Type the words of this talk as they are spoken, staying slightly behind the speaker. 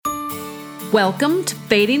Welcome to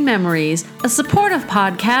Fading Memories, a supportive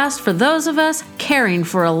podcast for those of us caring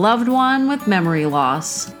for a loved one with memory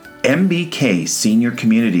loss. MBK Senior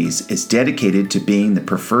Communities is dedicated to being the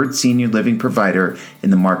preferred senior living provider in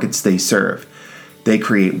the markets they serve. They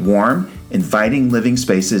create warm, inviting living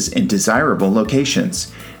spaces in desirable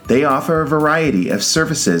locations. They offer a variety of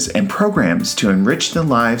services and programs to enrich the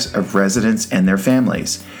lives of residents and their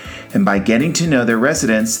families. And by getting to know their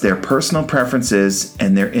residents, their personal preferences,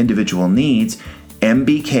 and their individual needs,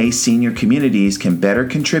 MBK Senior Communities can better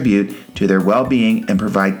contribute to their well-being and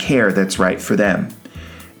provide care that's right for them.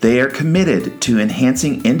 They are committed to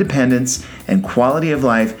enhancing independence and quality of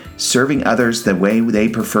life, serving others the way they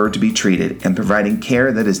prefer to be treated, and providing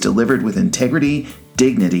care that is delivered with integrity,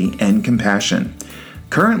 dignity, and compassion.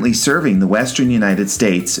 Currently serving the Western United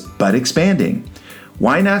States, but expanding.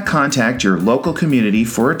 Why not contact your local community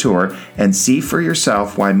for a tour and see for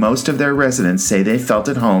yourself why most of their residents say they felt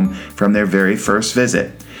at home from their very first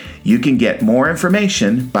visit? You can get more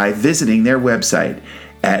information by visiting their website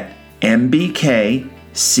at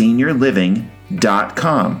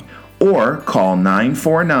mbkseniorliving.com or call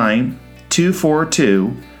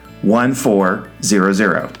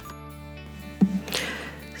 949-242-1400.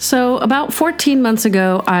 So about 14 months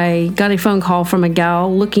ago, I got a phone call from a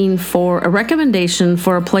gal looking for a recommendation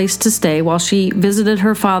for a place to stay while she visited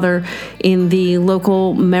her father in the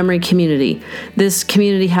local memory community. This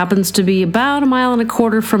community happens to be about 1.25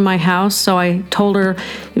 miles from my house, so I told her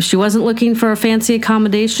if she wasn't looking for a fancy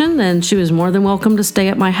accommodation, then she was more than welcome to stay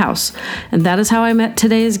at my house. And that is how I met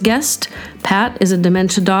today's guest. Pat is a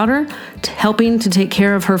dementia daughter, helping to take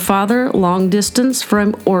care of her father long distance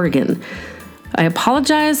from Oregon. I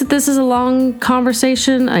apologize that this is a long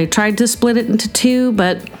conversation. I tried to split it into two,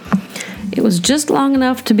 but it was just long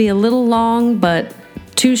enough to be a little long, but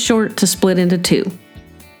too short to split into two.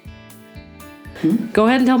 Go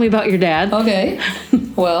ahead and tell me about your dad. Okay.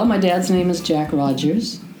 Well, my dad's name is Jack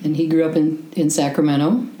Rogers, and he grew up in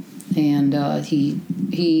Sacramento, and he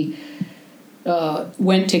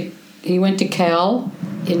went to Cal,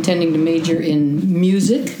 intending to major in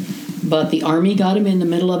music, but the Army got him in the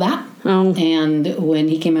middle of that. Oh. And when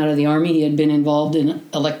he came out of the Army, he had been involved in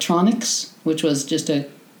electronics, which was just a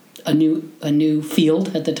new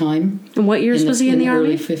field at the time. And what years was he in the Army?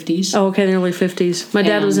 Early 50s. Oh, okay, the early 50s. My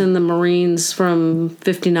dad was in the Marines from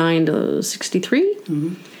 59 to 63.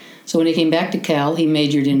 Mm-hmm. So when he came back to Cal, he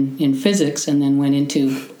majored in physics and then went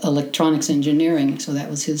into electronics engineering. So that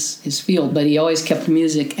was his field. But he always kept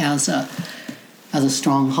music as a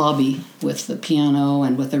strong hobby, with the piano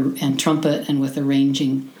and trumpet and with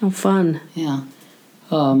arranging. Oh, fun. Yeah.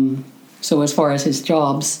 So as far as his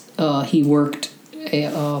jobs, he worked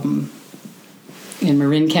in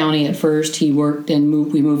Marin County at first. He worked and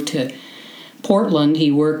we moved to Portland.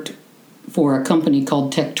 He worked for a company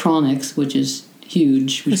called Tektronix, which is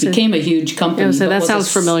huge, which became a huge company. So that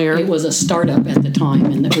sounds familiar. It was a startup at the time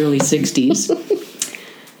in the early 60s.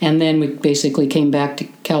 And then we basically came back to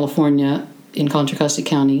California in Contra Costa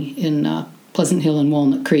County, in Pleasant Hill and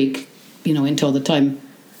Walnut Creek, until the time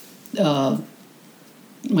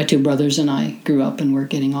my two brothers and I grew up and were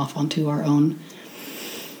getting off onto our own.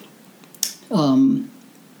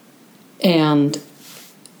 And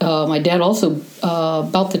my dad also,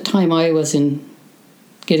 about the time I was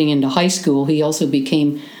getting into high school, he also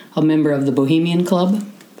became a member of the Bohemian Club.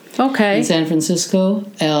 Okay. In San Francisco,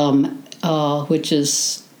 which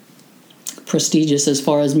is prestigious as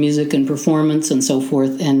far as music and performance and so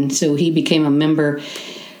forth. And so he became a member,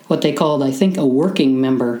 what they called, I think, a working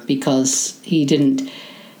member, because he didn't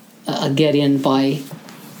get in by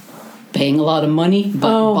paying a lot of money,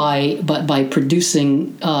 but by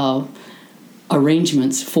producing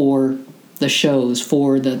arrangements for the shows,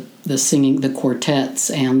 for the singing, the quartets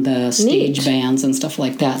and the stage bands and stuff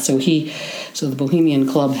like that. So the Bohemian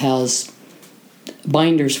Club has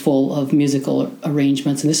binders full of musical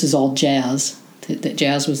arrangements, and this is all jazz. That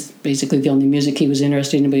jazz was basically the only music he was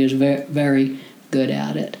interested in, but he was very, very good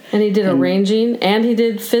at it. And he did arranging, and he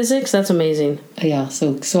did physics. That's amazing. Yeah.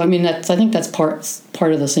 So I mean, I think that's part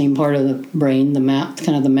of the same part of the brain, the math,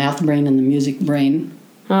 kind of the math brain and the music brain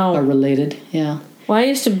are related. Yeah. Well, I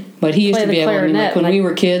used to. But he used to be able. I mean, like when we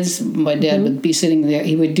were kids, my dad would be sitting there.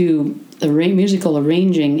 He would do musical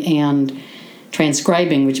arranging and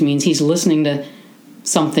transcribing, which means he's listening to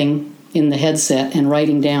something in the headset and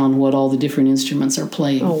writing down what all the different instruments are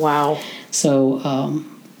playing. Oh, wow. So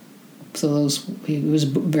he was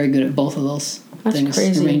very good at both of those things,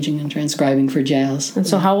 crazy. Arranging and transcribing for jazz. And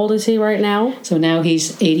so how old is he right now? So now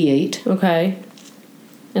he's 88. Okay.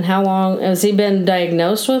 And how long has he been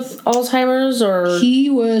diagnosed with Alzheimer's? Or he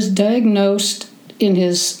was diagnosed in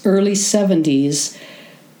his early 70s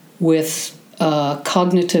with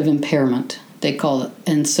cognitive impairment, they call it.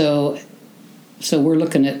 And so we're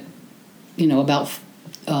looking at, about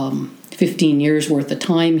 15 years worth of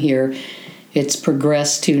time here. It's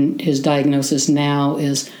progressed to, his diagnosis now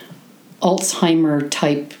is Alzheimer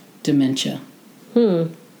type dementia. I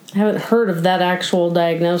haven't heard of that actual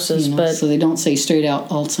diagnosis, but so they don't say straight out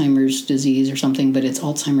Alzheimer's disease or something, but it's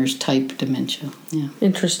Alzheimer's type dementia. Yeah.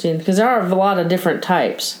 Interesting, because there are a lot of different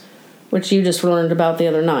types, which you just learned about the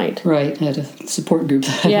other night. Right, at a support group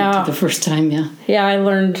that I went to the first time, yeah. Yeah,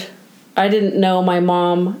 I didn't know my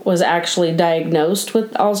mom was actually diagnosed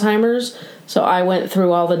with Alzheimer's, so I went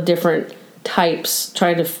through all the different types,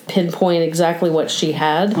 tried to pinpoint exactly what she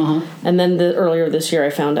had. And then earlier this year I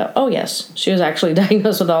found out, oh yes, she was actually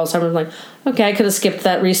diagnosed with Alzheimer's. I'm like, okay, I could have skipped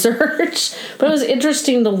that research. But it was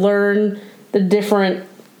interesting to learn the different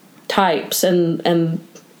types and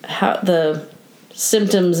how the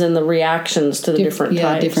symptoms and the reactions to the different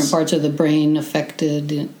types. Different parts of the brain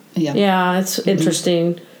affected. Yeah, it's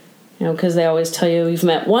interesting. Because they always tell you, you've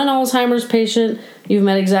met one Alzheimer's patient, you've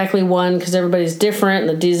met exactly one, because everybody's different, and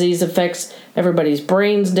the disease affects everybody's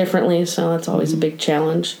brains differently, so that's always a big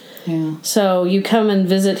challenge. Yeah. So you come and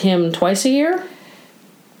visit him twice a year?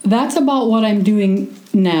 That's about what I'm doing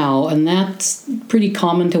now, and that's pretty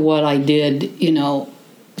common to what I did,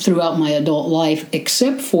 throughout my adult life,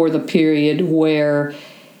 except for the period where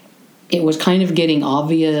it was kind of getting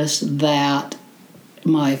obvious that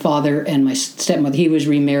my father and my stepmother, he was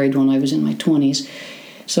remarried when I was in my 20s.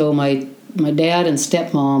 So my dad and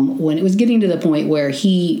stepmom, when it was getting to the point where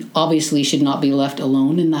he obviously should not be left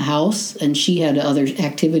alone in the house, and she had other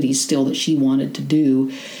activities still that she wanted to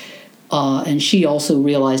do, and she also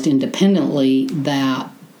realized independently that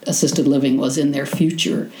assisted living was in their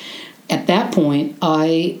future. At that point,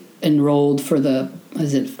 I enrolled for the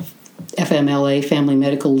FMLA, Family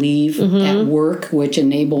Medical Leave at work, which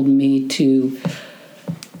enabled me to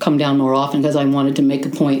come down more often, because I wanted to make a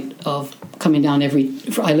point of coming down I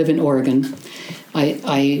live in Oregon.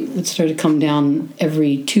 I would start to come down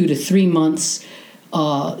every 2 to 3 months,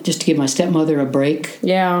 just to give my stepmother a break.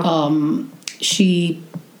 Yeah. She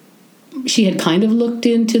had kind of looked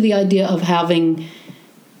into the idea of having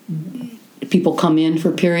people come in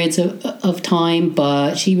for periods of time,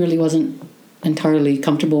 but she really wasn't entirely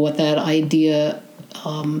comfortable with that idea.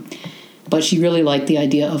 But she really liked the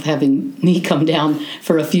idea of having me come down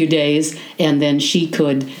for a few days, and then she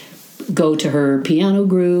could go to her piano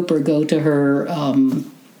group or go to her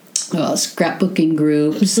scrapbooking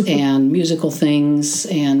groups and musical things.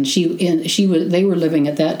 And they were living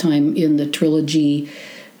at that time in the Trilogy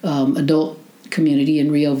adult community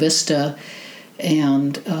in Rio Vista,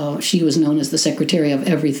 and she was known as the secretary of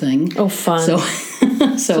everything. Oh, fun.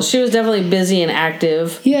 So she was definitely busy and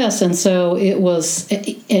active. Yes, and so it was,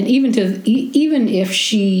 and even if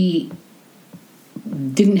she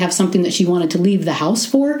didn't have something that she wanted to leave the house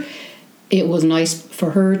for, it was nice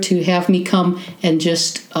for her to have me come and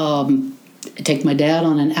just take my dad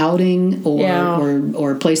on an outing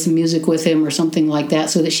or play some music with him or something like that,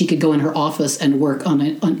 so that she could go in her office and work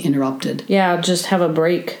uninterrupted. Yeah, just have a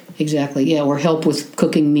break. Exactly, yeah, or help with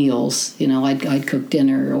cooking meals. I'd cook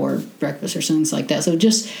dinner or breakfast or things like that.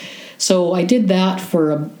 So I did that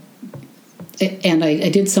and I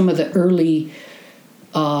did some of the early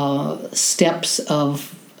steps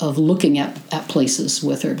of looking at places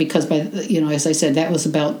with her, because as I said, that was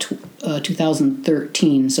about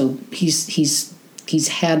 2013. So he's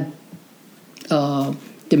had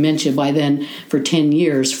dementia by then for 10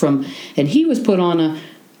 years and he was put on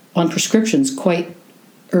prescriptions quite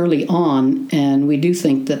early on, and we do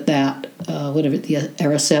think that the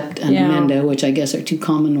Aricept and Mendo, which I guess are two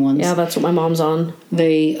common ones. Yeah, that's what my mom's on.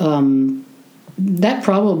 They that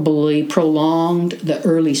probably prolonged the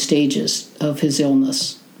early stages of his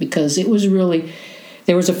illness, because it was really,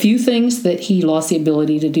 there was a few things that he lost the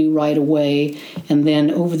ability to do right away, and then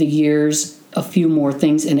over the years a few more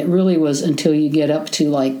things, and it really was until you get up to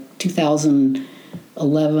like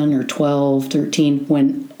 2011 or 12, 13,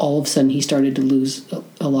 when all of a sudden he started to lose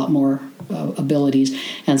a lot more abilities.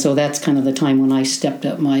 And so that's kind of the time when I stepped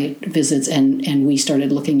up my visits, and we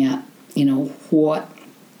started looking at,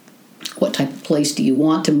 what type of place do you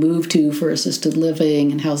want to move to for assisted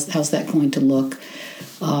living, and how's that going to look,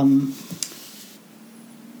 and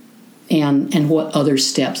what other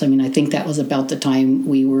steps. I think that was about the time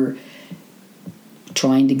we were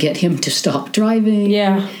trying to get him to stop driving.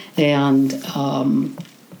 Yeah. And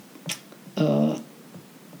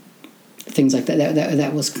things like that.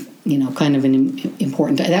 That was, kind of an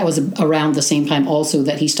important. That was around the same time also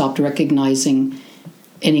that he stopped recognizing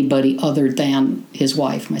anybody other than his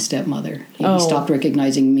wife, my stepmother. He stopped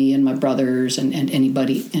recognizing me and my brothers and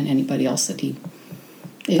anybody else that he,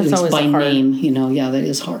 at least by name, that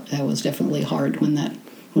is hard. That was definitely hard when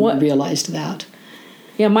we realized that.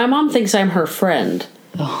 Yeah, my mom thinks I'm her friend.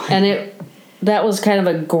 Oh. And that was kind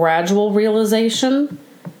of a gradual realization.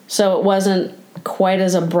 So it wasn't quite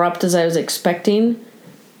as abrupt as I was expecting,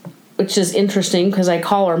 which is interesting because I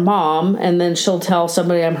call her mom and then she'll tell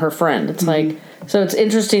somebody I'm her friend. It's so it's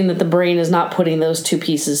interesting that the brain is not putting those two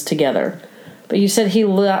pieces together. But you said he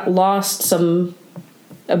lost some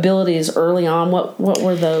abilities early on. What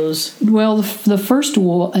were those? Well, the first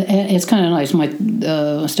one, it's kind of nice. My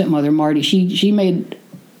stepmother, Marty, she made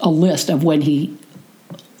a list of when he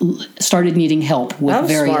started needing help with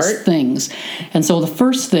various things. And so the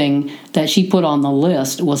first thing that she put on the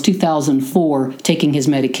list was 2004, taking his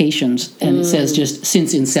medications. And it says just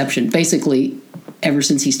since inception. Basically, ever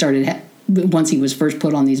since he started, once he was first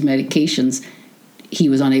put on these medications, he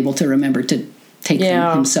was unable to remember to take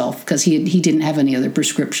them himself because he didn't have any other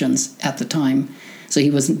prescriptions at the time. So he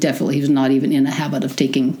was not even in a habit of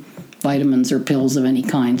taking vitamins or pills of any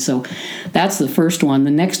kind. So that's the first one. The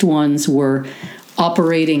next ones were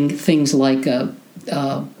operating things like a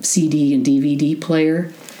CD and DVD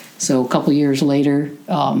player. So a couple years later,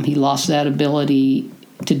 he lost that ability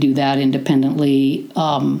to do that independently.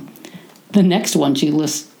 The next one she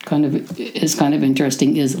lists is kind of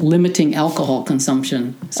interesting is limiting alcohol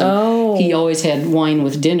consumption. So he always had wine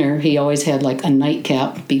with dinner. He always had like a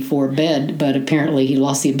nightcap before bed, but apparently he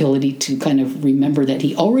lost the ability to kind of remember that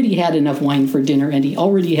he already had enough wine for dinner and he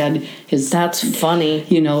already had his... That's funny.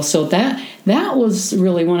 So that was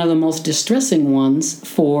really one of the most distressing ones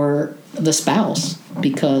for the spouse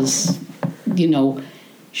because,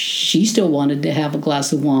 she still wanted to have a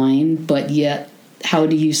glass of wine, but yet how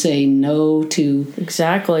do you say no to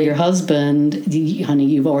your husband? Honey,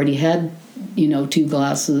 you've already had, 2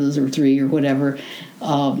 glasses or 3 or whatever.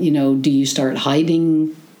 Do you start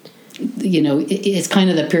hiding? It's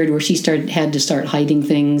kind of the period where she had to start hiding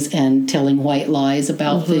things and telling white lies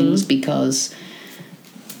about things because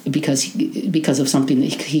of something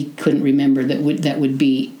that he couldn't remember that would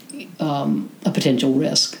be a potential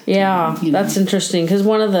risk. Yeah, that's interesting because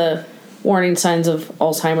one of the warning signs of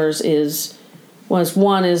Alzheimer's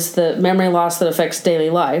one is the memory loss that affects daily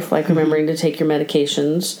life, like remembering to take your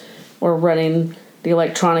medications or running the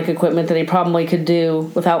electronic equipment that he probably could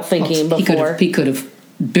do without thinking before. He could have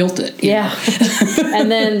built it. Yeah.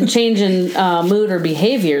 And then changing mood or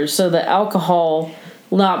behaviors. So the alcohol,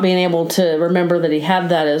 not being able to remember that he had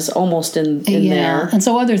that is almost in there. And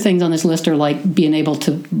so other things on this list are like being able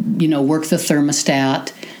to, work the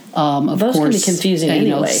thermostat. Of Those course, can be confusing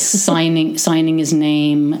anyway. Signing his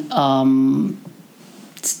name,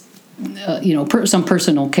 some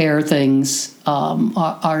personal care things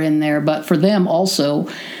are in there. But for them also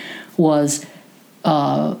was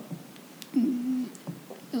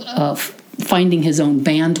finding his own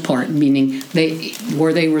band part, meaning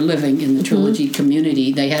where they were living in the Trilogy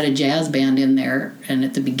community, they had a jazz band in there. And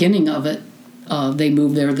at the beginning of it, they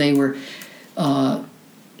moved there. They were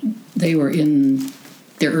in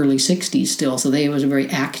their early 60s still, so they was a very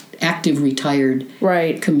active retired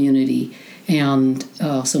community. And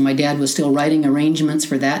so my dad was still writing arrangements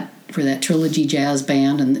for that Trilogy jazz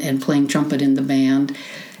band and playing trumpet in the band.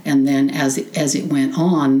 And then as it went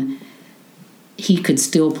on, he could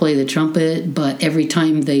still play the trumpet, but every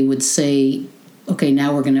time they would say, okay,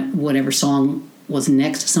 now we're going to, whatever song was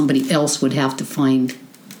next, somebody else would have to find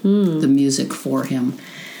the music for him.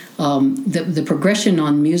 The progression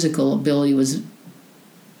on musical ability was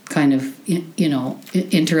kind of,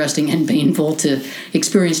 interesting and painful to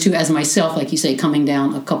experience too, as myself, like you say, coming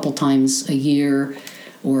down a couple times a year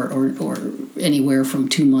or anywhere from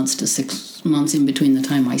 2 months to 6 months in between the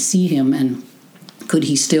time I see him. And could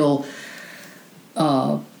he still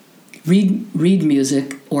read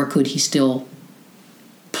music, or could he still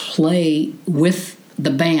play with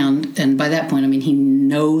the band? And by that point, I mean, he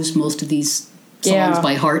knows most of these songs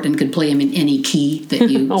by heart and could play them in any key that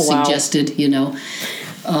you suggested,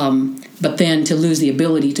 But then to lose the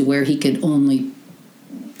ability to where he could only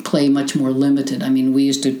play much more limited. I mean,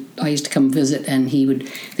 I used to come visit, and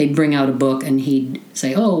they'd bring out a book, and he'd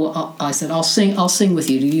say, I said, I'll sing with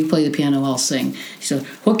you. Do you play the piano? I'll sing. He said,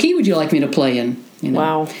 what key would you like me to play in?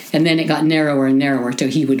 Wow. And then it got narrower and narrower till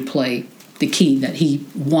he would play the key that he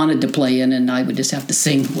wanted to play in, and I would just have to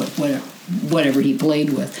sing whatever he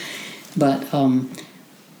played with. But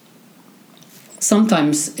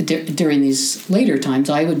sometimes during these later times,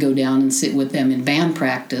 I would go down and sit with them in band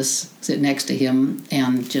practice, sit next to him,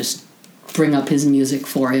 and just bring up his music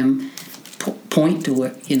for him, point to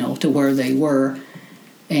it, to where they were,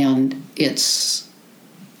 and it's,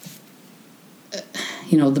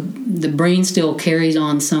 the brain still carries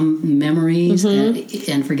on some memories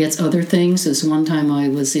and forgets other things. This one time I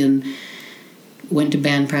went to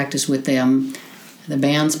band practice with them. The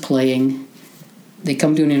band's playing. They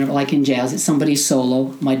come to an interval, like in jazz, it's somebody's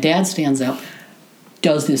solo. My dad stands up,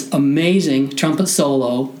 does this amazing trumpet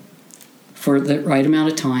solo for the right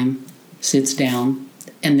amount of time, sits down,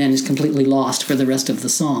 and then is completely lost for the rest of the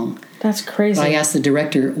song. That's crazy. I asked the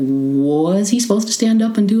director, was he supposed to stand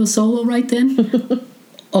up and do a solo right then?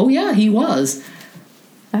 Oh, yeah, he was.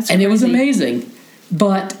 That's and crazy. It was amazing.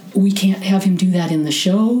 But we can't have him do that in the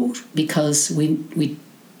show because we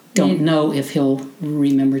don't know if he'll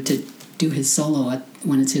remember to do his solo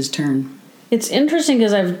when it's his turn. It's interesting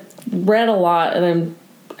because I've read a lot, and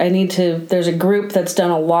there's a group that's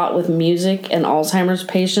done a lot with music and Alzheimer's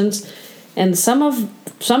patients, and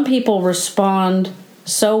some people respond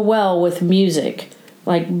so well with music,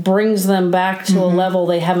 like brings them back to a level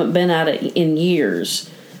they haven't been at it in years.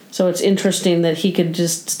 So it's interesting that he could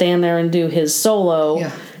just stand there and do his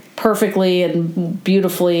solo perfectly and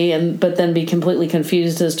beautifully, but then be completely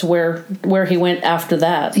confused as to where he went after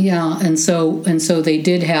that. Yeah, and so they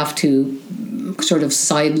did have to sort of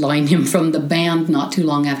sideline him from the band not too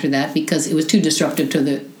long after that because it was too disruptive to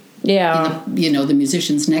the the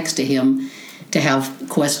musicians next to him to have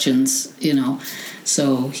questions.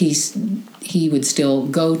 So he would still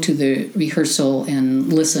go to the rehearsal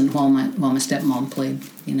and listen while my stepmom played.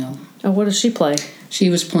 Oh, what does she play? She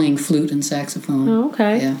was playing flute and saxophone. Oh,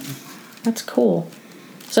 okay. Yeah. That's cool.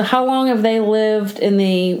 So how long have they lived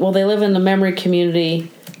they live in the memory community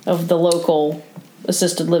of the local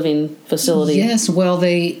assisted living facility? Yes, well,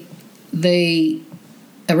 they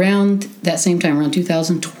around that same time, around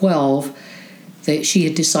 2012, she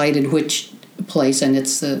had decided which place, and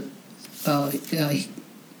it's in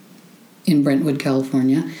Brentwood,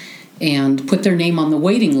 California, and put their name on the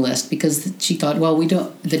waiting list because she thought, well,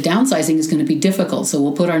 the downsizing is going to be difficult, so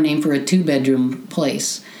we'll put our name for a 2-bedroom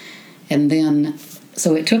place. And then,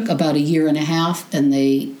 so it took about a year and a half, and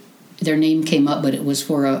their name came up, but it was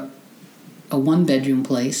for a 1-bedroom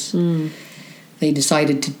place. They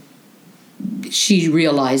decided she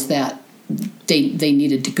realized that they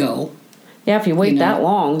needed to go. Yeah, if you wait that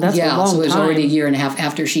long, that's a long time. Yeah, so it was already a year and a half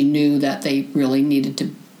after she knew that they really needed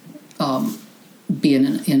to be in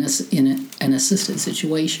an assisted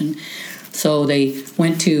situation. So they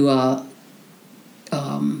went to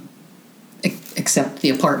accept the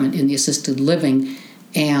apartment in the assisted living.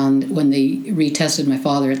 And when they retested my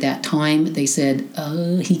father at that time, they said,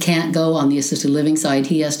 he can't go on the assisted living side.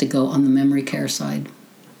 He has to go on the memory care side.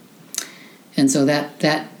 And so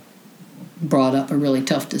that brought up a really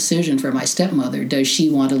tough decision for my stepmother. Does she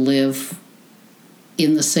want to live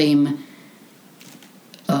in the same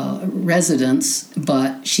residence,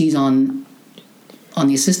 but she's on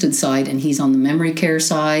the assisted side and he's on the memory care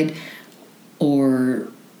side? Or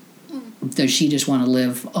does she just want to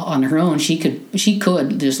live on her own? She could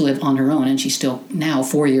just live on her own, and she still, now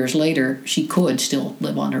 4 years later, she could still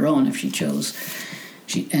live on her own if she chose.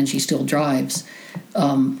 She still drives.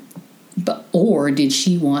 Or did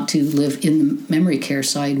she want to live in the memory care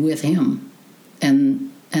side with him?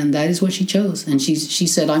 And that is what she chose. And she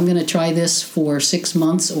said, I'm going to try this for 6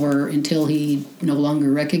 months or until he no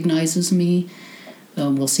longer recognizes me.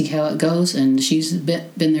 We'll see how it goes. And she's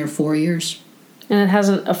been there 4 years. And it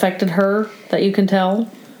hasn't affected her that you can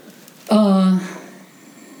tell?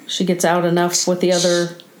 She gets out enough with the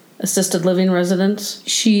other assisted living residents?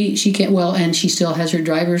 She can't, and she still has her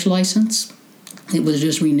driver's license. It was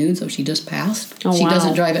just renewed, so she just passed. Oh, she wow.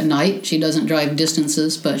 doesn't drive at night. She doesn't drive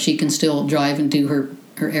distances, but she can still drive and do her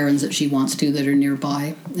errands that she wants to that are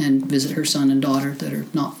nearby and visit her son and daughter that are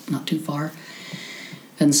not too far.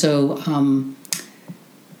 And so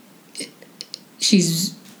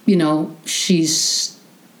she's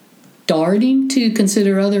starting to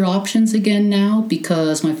consider other options again now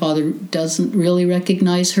because my father doesn't really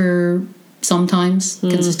recognize her sometimes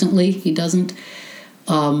consistently. He doesn't.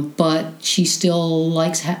 But she still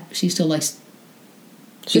likes being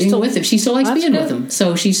with him. She still likes being with him.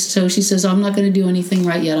 So she says, I'm not going to do anything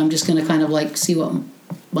right yet. I'm just going to kind of like see what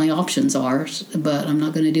my options are, but I'm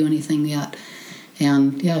not going to do anything yet.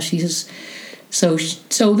 And yeah, she's so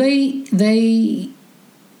they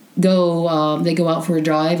go out for a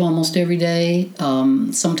drive almost every day.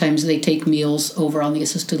 Sometimes they take meals over on the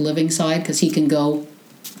assisted living side because he can go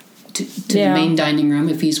to the main dining room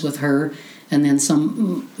if he's with her. And then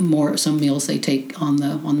some meals they take on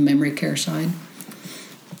the memory care side.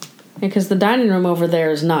 Because the dining room over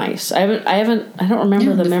there is nice. I don't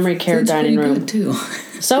remember the memory care dining room. Good too.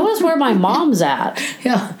 So is where my mom's at.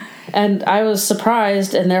 Yeah. And I was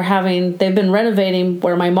surprised, and they've been renovating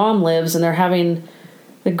where my mom lives, and they're having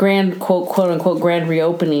the grand, quote unquote, grand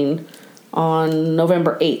reopening on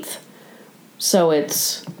November 8th. So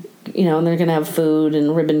it's, and they're going to have food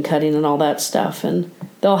and ribbon cutting and all that stuff. And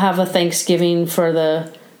they'll have a Thanksgiving for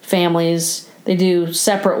the families. They do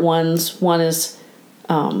separate ones. One is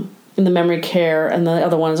in the memory care, and the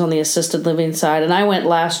other one is on the assisted living side. And I went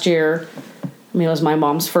last year. It was my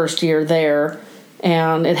mom's first year there.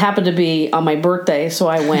 And it happened to be on my birthday, so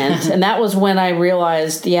I went. And that was when I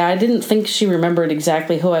realized, I didn't think she remembered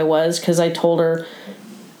exactly who I was, because I told her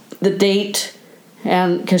the date,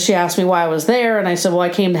 and because she asked me why I was there. And I said, well, I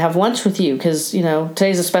came to have lunch with you because,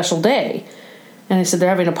 today's a special day. And I said, they're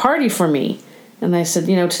having a party for me. And I said,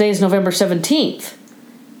 today's November 17th.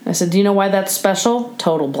 I said, do you know why that's special?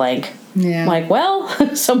 Total blank. Yeah. I'm like, well,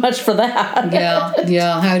 so much for that.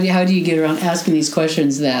 Yeah. How do you get around asking these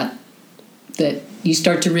questions that you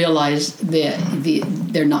start to realize that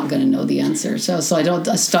they're not going to know the answer. So I don't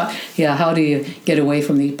stop. Yeah, how do you get away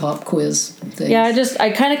from the pop quiz things? Yeah,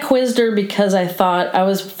 I kind of quizzed her because I thought I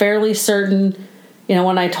was fairly certain,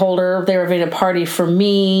 when I told her they were having a party for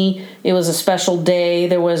me, it was a special day.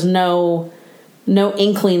 There was no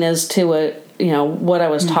inkling as to what I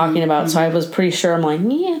was talking about. So I was pretty sure. I'm like,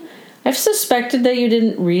 I've suspected that you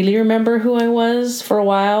didn't really remember who I was for a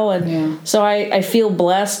while. And so I feel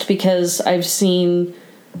blessed because I've seen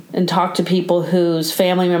and talked to people whose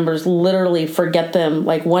family members literally forget them.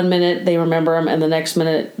 Like 1 minute they remember them, and the next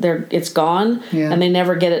minute it's gone, and they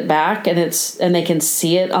never get it back. And they can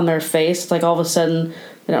see it on their face. It's like all of a sudden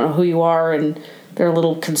they don't know who you are, and they're a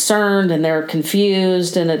little concerned and they're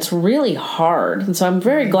confused, and it's really hard. And so I'm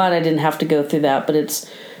very glad I didn't have to go through that. But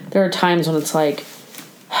there are times when it's like,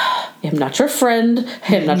 I'm not your friend.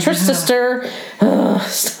 I'm not your sister.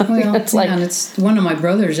 It's like, and it's one of my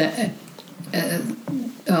brothers. I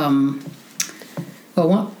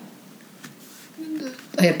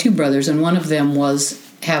have two brothers, and one of them was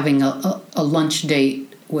having a lunch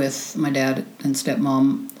date with my dad and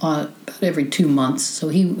stepmom about every 2 months. So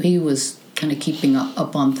he was kind of keeping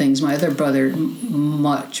up on things. My other brother,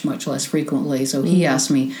 much less frequently. So he asked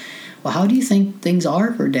me, well, how do you think things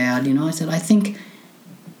are for Dad? I said, I think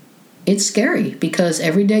it's scary because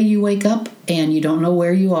every day you wake up and you don't know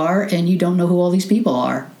where you are and you don't know who all these people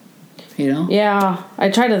are, Yeah, I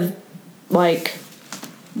try to,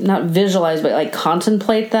 not visualize, but,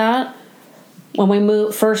 contemplate that. When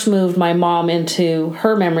we first moved my mom into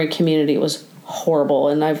her memory community, it was horrible.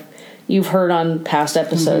 And you've heard on past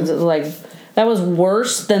episodes, it was that was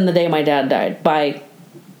worse than the day my dad died by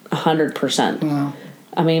 100%. Wow.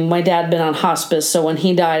 My dad had been on hospice, so when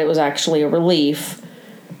he died, it was actually a relief.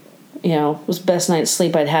 It was the best night's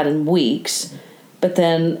sleep I'd had in weeks. But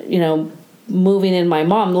then, moving in my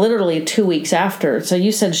mom literally 2 weeks after. So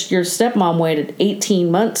you said your stepmom waited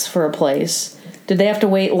 18 months for a place. Did they have to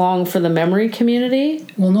wait long for the memory community?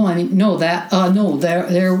 Well, no,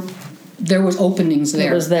 there was openings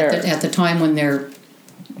there. It was there. At the time when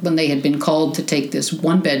they had been called to take this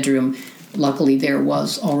one bedroom, luckily there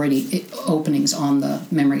was already openings on the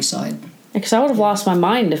memory side. Because I would have lost my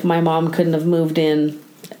mind if my mom couldn't have moved in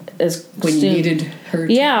as when soon. You needed her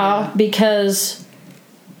to, yeah, because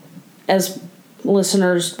as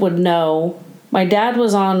listeners would know, my dad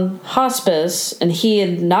was on hospice, and he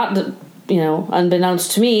had not,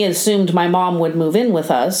 unbeknownst to me, assumed my mom would move in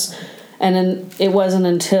with us. And then it wasn't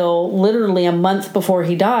until literally a month before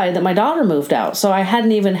he died that my daughter moved out. So I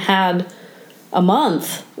hadn't even had a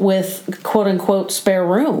month with quote-unquote spare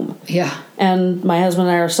room. Yeah. And my husband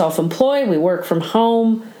and I are self-employed. We work from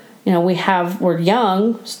home. We're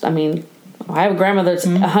young. I have a grandmother that's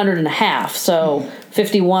 100 and a half. So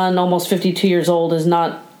 51, almost 52 years old is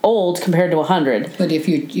not old compared to 100. But if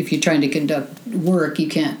you're trying to conduct work, you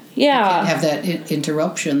can't have that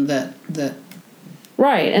interruption that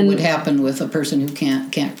right, and would happen with a person who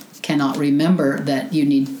cannot remember that you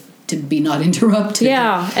need to be not interrupted.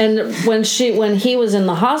 Yeah, and when he was in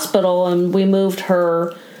the hospital and we moved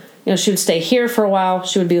her, she would stay here for a while.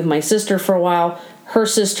 She would be with my sister for a while. Her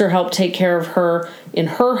sister helped take care of her in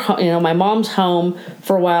her, my mom's home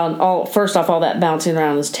for a while. And all that bouncing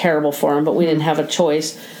around was terrible for him, but we didn't have a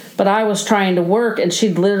choice. But I was trying to work, and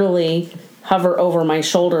she'd literally hover over my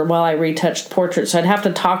shoulder while I retouched portraits. So I'd have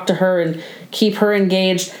to talk to her and keep her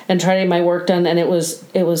engaged and try to get my work done. And it was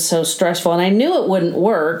so stressful. And I knew it wouldn't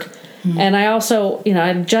work. Mm-hmm. And I also,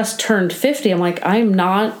 I just turned 50. I'm like, I'm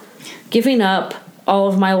not giving up all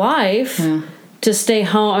of my life to stay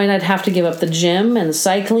home. I'd have to give up the gym and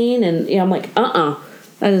cycling. And I'm like, that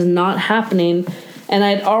is not happening. And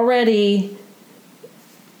I'd already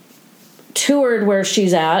toured where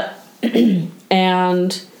she's at.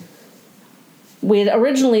 And we had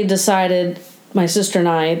originally decided, my sister and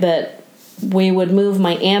I, that we would move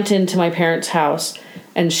my aunt into my parents' house,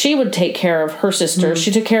 and she would take care of her sister.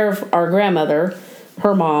 She took care of our grandmother,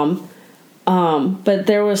 her mom. But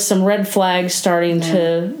there was some red flags starting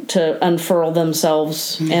to unfurl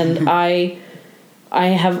themselves, and I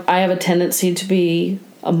have a tendency to be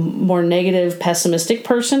a more negative, pessimistic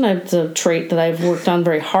person. It's a trait that I've worked on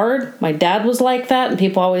very hard. My dad was like that, and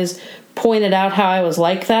people always pointed out how I was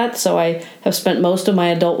like that. So I have spent most of my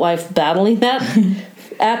adult life battling that,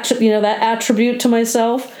 that attribute to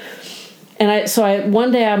myself. And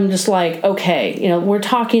one day I'm just like, okay, we're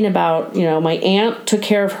talking about, my aunt took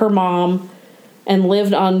care of her mom and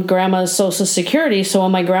lived on grandma's Social Security. So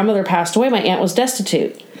when my grandmother passed away, my aunt was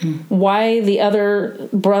destitute. Why the other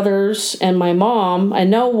brothers and my mom, I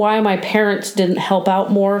know why my parents didn't help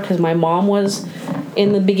out more, because my mom was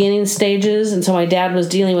in the beginning stages, and so my dad was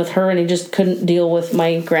dealing with her, and he just couldn't deal with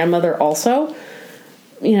my grandmother also.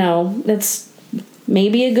 It's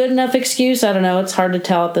maybe a good enough excuse. I don't know. It's hard to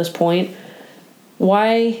tell at this point.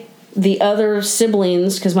 Why the other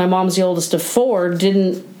siblings, because my mom's the oldest of 4,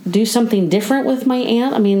 didn't do something different with my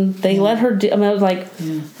aunt. I mean, they let her I was like,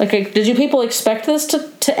 did you people expect this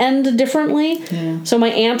to end differently? Yeah. So my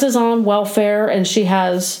aunt is on welfare, and she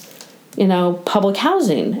has, public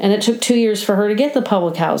housing, and it took 2 years for her to get the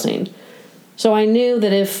public housing. So I knew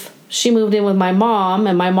that if she moved in with my mom,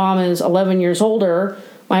 and my mom is 11 years older,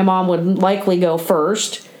 my mom would likely go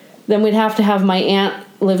first. Then we'd have to have my aunt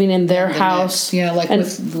living in their house. Yeah, like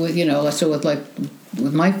with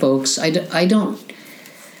my folks, I don't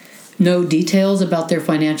know details about their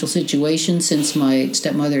financial situation, since my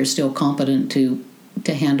stepmother is still competent to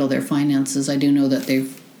handle their finances. I do know that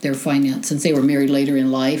their finance, since they were married later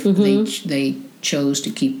in life, they chose to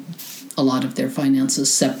keep a lot of their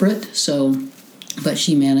finances separate. So, but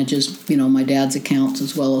she manages, my dad's accounts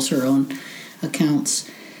as well as her own accounts.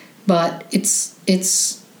 But it's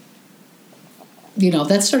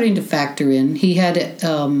that's starting to factor in. He had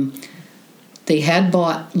they had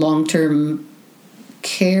bought long-term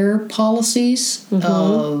care policies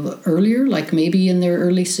earlier, like maybe in their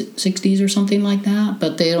early 60s or something like that,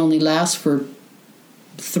 but they only last for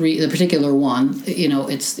 3. The particular one,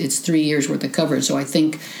 it's 3 years worth of coverage. So I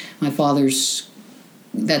think my father's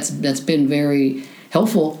that's been very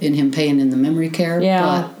helpful in him paying in the memory care.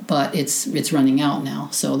 Yeah. But it's running out now.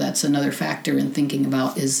 So that's another factor in thinking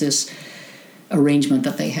about, is this arrangement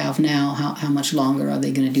that they have now, how much longer are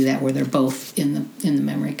they going to do that where they're both in the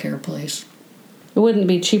memory care place? It wouldn't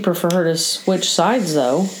be cheaper for her to switch sides,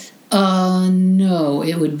 though. No,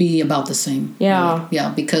 it would be about the same. Yeah. Really. Yeah,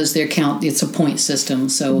 because it's a point system,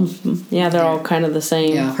 so... Mm-hmm. Yeah, they're all kind of the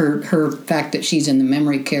same. Yeah, her fact that she's in the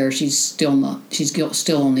memory care, she's still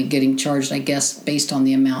only getting charged, I guess, based on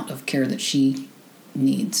the amount of care that she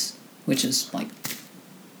needs, which is like...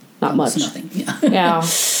 Not much. Nothing, yeah. Yeah.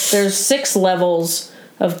 There's 6 levels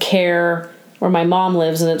of care where my mom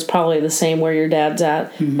lives, and it's probably the same where your dad's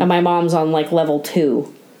at. Mm-hmm. And my mom's on, level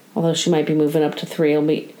 2, although she might be moving up to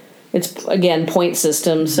 3. It's, again, point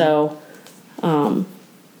system, so I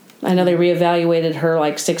know they reevaluated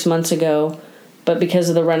her 6 months ago, but because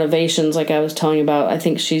of the renovations, like I was telling you about, I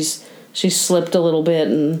think she's slipped a little bit,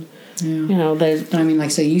 and I mean, like I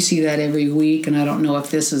say, you see that every week, and I don't know if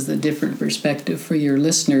this is the different perspective for your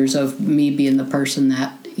listeners of me being the person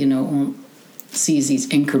that sees these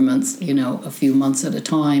increments, a few months at a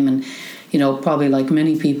time, and probably like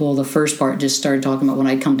many people, the first part just started talking about when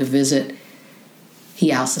I'd come to visit. He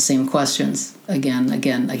asked the same questions again. And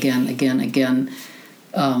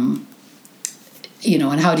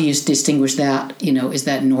how do you distinguish that? Is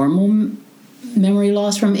that normal memory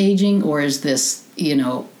loss from aging, or is this, a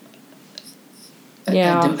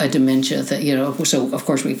dementia that, so of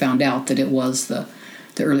course we found out that it was the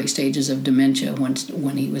early stages of dementia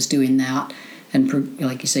when he was doing that, and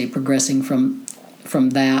like you say, progressing from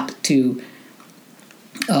that to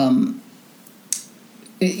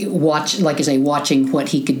watching what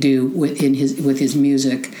he could do with his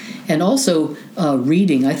music, and also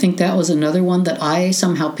reading. I think that was another one that I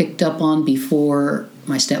somehow picked up on before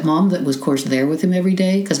my stepmom, that was, of course, there with him every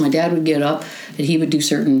day, because my dad would get up and he would do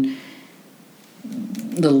certain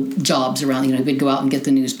little jobs around, he would go out and get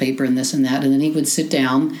the newspaper and this and that, and then he would sit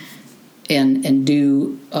down and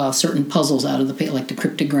do certain puzzles out of the paper, like the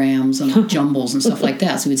cryptograms and jumbles and stuff like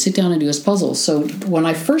that. So he would sit down and do his puzzles. So when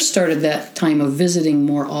I first started that time of visiting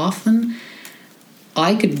more often,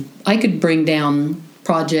 I could bring down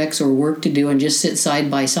projects or work to do and just sit side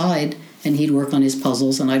by side, and he'd work on his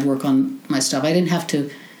puzzles and I'd work on my stuff. I didn't have to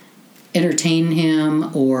entertain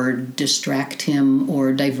him or distract him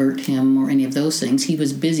or divert him or any of those things. He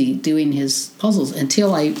was busy doing his puzzles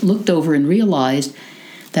until I looked over and realized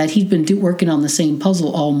that he'd been working on the same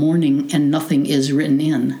puzzle all morning and nothing is written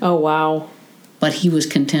in. Oh, wow. But he was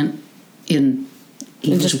content he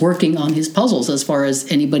was working on his puzzles as far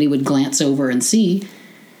as anybody would glance over and see.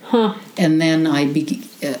 Huh. And then I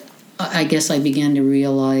guess I began to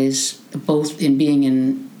realize, both in being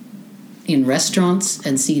in restaurants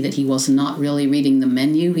and see that he was not really reading the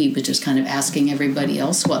menu. He was just kind of asking everybody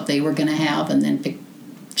else what they were going to have and then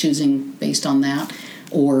choosing based on that.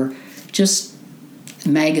 Or just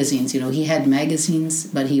magazines. He had magazines,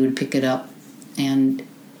 but he would pick it up, and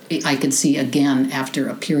I could see again after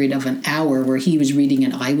a period of an hour where he was reading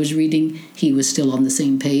and I was reading, he was still on the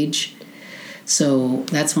same page. So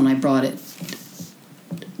that's when I brought it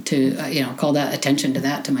to, called that attention to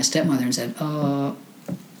that to my stepmother and said,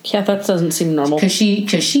 yeah, that doesn't seem normal. Because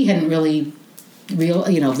she hadn't really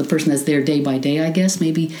the person that's there day by day, I guess,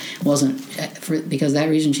 maybe wasn't, because that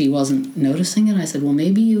reason she wasn't noticing it. I said, well,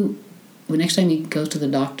 maybe next time you go to the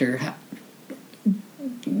doctor,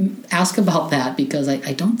 ask about that, because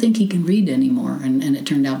I don't think he can read anymore. And it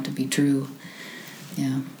turned out to be true.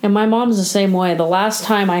 Yeah. And my mom's the same way. The last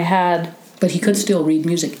time I had... But he could still read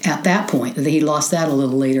music at that point. He lost that a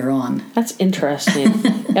little later on. That's interesting.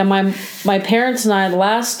 And my parents and I, the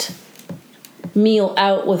last meal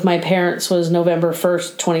out with my parents was November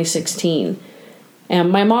 1st, 2016. And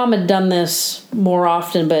my mom had done this more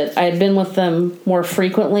often, but I had been with them more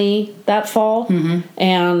frequently that fall. Mm-hmm.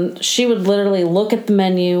 And she would literally look at the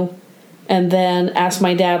menu and then ask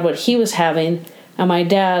my dad what he was having. And my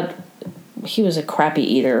dad, he was a crappy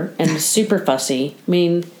eater and super fussy. I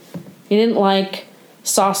mean, he didn't like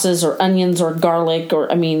sauces or onions or garlic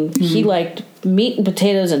he liked meat and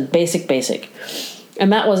potatoes and basic.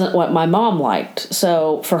 And that wasn't what my mom liked.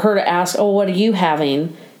 So for her to ask, what are you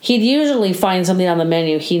having? He'd usually find something on the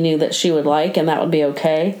menu he knew that she would like, and that would be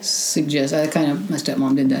okay. My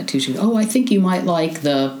stepmom did that too. She goes, I think you might like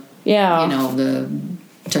the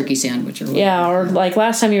turkey sandwich or whatever. Yeah, or like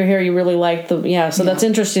last time you were here, you really liked that's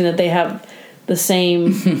interesting that they have the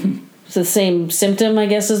same... the same symptom, I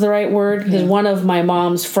guess is the right word, because one of my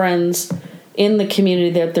mom's friends in the community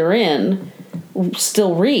that they're in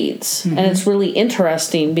still reads. Mm-hmm. And it's really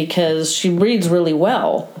interesting because she reads really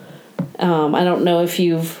well. I don't know if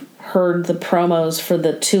you've heard the promos for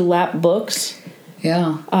the 2-lap books.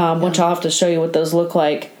 Yeah. Which I'll have to show you what those look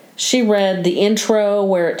like. She read the intro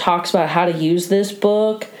where it talks about how to use this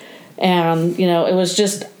book. And,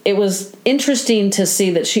 it was interesting to see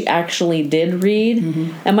that she actually did read.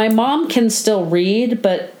 Mm-hmm. And my mom can still read,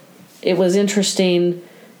 but it was interesting.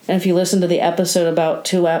 And if you listen to the episode about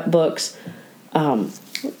 2-lap books,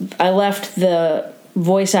 I left the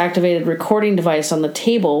voice-activated recording device on the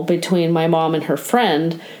table between my mom and her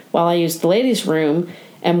friend while I used the ladies' room.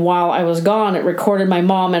 And while I was gone, it recorded my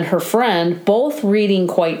mom and her friend both reading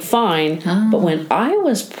quite fine. Oh. But when I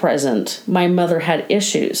was present, my mother had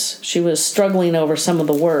issues. She was struggling over some of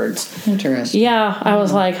the words. Interesting. Yeah, I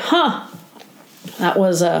was like, that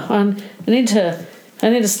was I need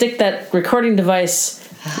to stick that recording device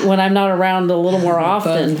when I'm not around a little more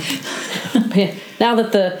often. Now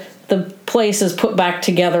that the place is put back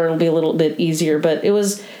together, it'll be a little bit easier. But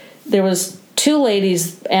there was 2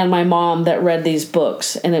 ladies and my mom that read these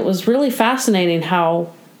books, and it was really fascinating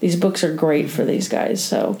how these books are great for these guys.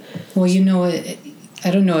 So, well,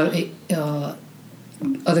 I don't know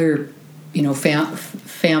other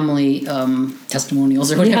family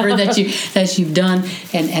testimonials or whatever that you've done,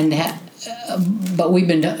 but we've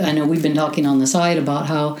been talking on the side about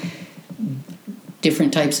how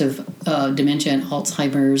different types of dementia and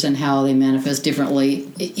Alzheimer's and how they manifest differently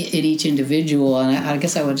in each individual. And I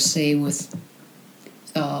guess I would say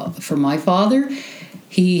for my father,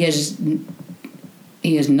 he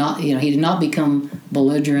did not become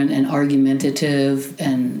belligerent and argumentative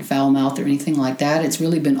and foul-mouthed or anything like that. It's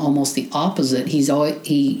really been almost the opposite. He's always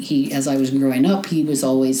he as I was growing up, he was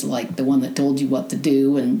always like the one that told you what to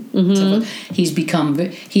do, and so he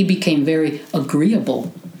became very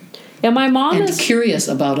agreable. Yeah, my mom is curious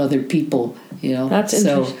about other people. That's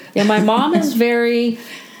interesting. Yeah, my mom is very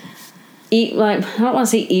I don't want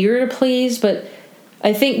to say eager to please, but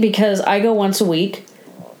I think because I go once a week,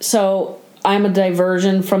 so I'm a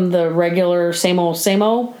diversion from the regular same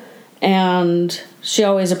old, and she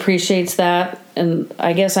always appreciates that. And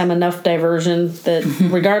I guess I'm enough diversion that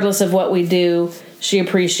regardless of what we do, she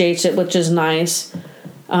appreciates it, which is nice.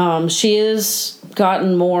 She has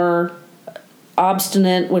gotten more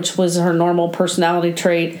obstinate, which was her normal personality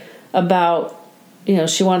trait, about,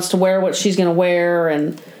 she wants to wear what she's going to wear,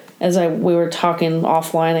 and we were talking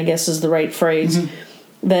offline, I guess is the right phrase,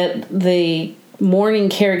 that the morning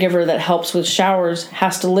caregiver that helps with showers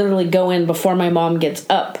has to literally go in before my mom gets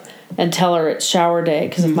up and tell her it's shower day.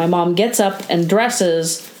 Because if my mom gets up and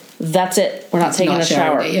dresses, that's it. We're not taking a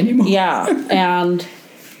shower day anymore. Yeah, and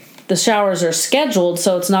the showers are scheduled,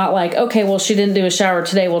 so it's not like, okay, well, she didn't do a shower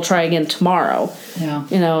today, we'll try again tomorrow. Yeah.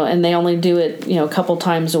 And they only do it, a couple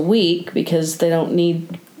times a week because they don't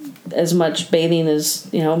need as much bathing as,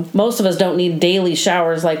 most of us don't need daily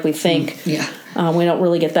showers like we think. Yeah. We don't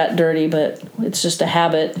really get that dirty, but it's just a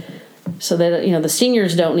habit. So that, the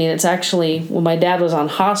seniors don't need it. It's actually, when my dad was on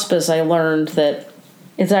hospice, I learned that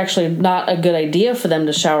it's actually not a good idea for them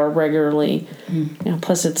to shower regularly.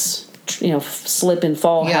 Plus it's, slip and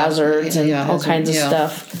fall hazards and all kinds of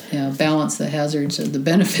stuff. Yeah, balance the hazards and the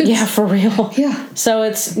benefits. Yeah, for real. Yeah. So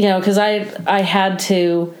it's, because I had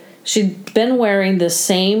to, she'd been wearing this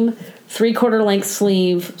same 3/4 length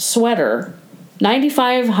sleeve sweater,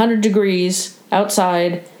 95, 100 degrees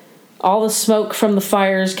outside, all the smoke from the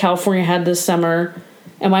fires California had this summer,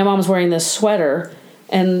 and my mom's wearing this sweater.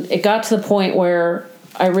 And it got to the point where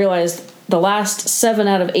I realized the last 7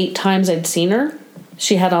 out of 8 times I'd seen her,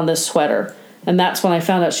 she had on this sweater. And that's when I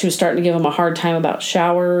found out she was starting to give him a hard time about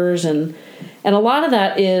showers. And a lot of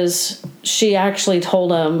that is she actually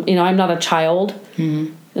told him, I'm not a child.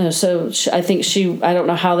 So I think I don't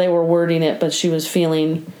know how they were wording it, but she was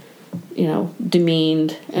feeling,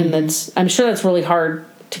 demeaned. And I'm sure that's really hard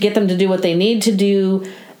to get them to do what they need to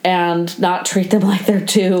do and not treat them like they're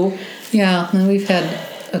 2. Yeah, and we've had,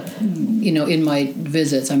 in my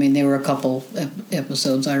visits, there were a couple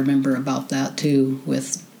episodes I remember about that too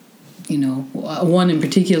with, one in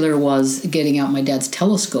particular was getting out my dad's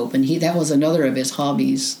telescope, and that was another of his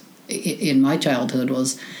hobbies in my childhood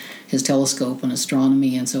was his telescope and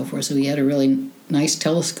astronomy and so forth. So he had a really nice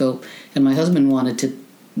telescope, and my husband wanted to,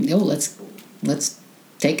 let's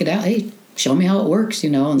take it out. Hey, show me how it works,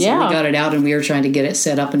 And so we got it out, and we were trying to get it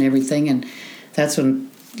set up and everything, and that's when,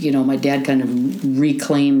 my dad kind of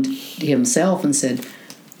reclaimed himself and said,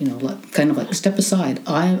 kind of like, step aside.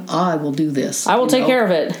 I will do this. I will take care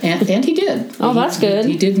of it. And he did. Oh, that's good.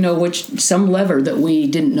 He did know some lever that we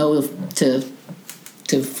didn't know to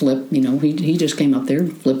flip. He just came up there,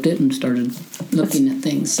 flipped it, and started looking at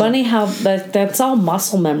things. Funny how that's all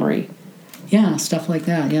muscle memory. Yeah, stuff like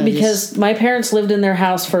that. Yeah, because my parents lived in their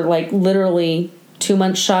house for literally 2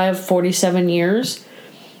 months shy of 47 years.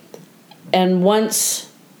 And once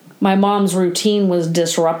my mom's routine was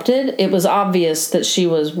disrupted, it was obvious that she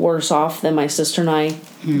was worse off than my sister and I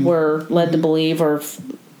were led to believe or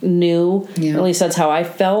knew. Yeah. At least that's how I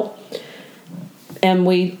felt. And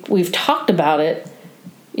we've talked about it.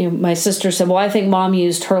 My sister said, well, I think Mom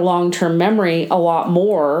used her long-term memory a lot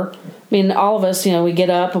more. All of us, we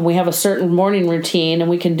get up and we have a certain morning routine and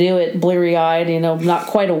we can do it bleary-eyed, not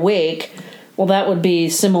quite awake. Well, that would be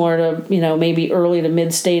similar to, maybe early to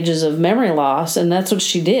mid stages of memory loss, and that's what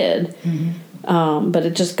she did. But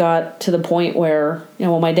it just got to the point where,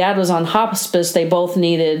 when my dad was on hospice, they both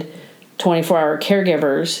needed 24-hour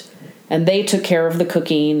caregivers, and they took care of the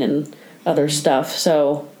cooking and other stuff.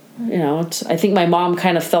 So, I think my mom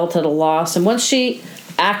kind of felt at a loss. And once she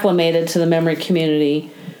acclimated to the memory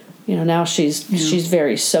community, now she's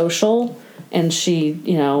very social, and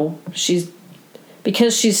she's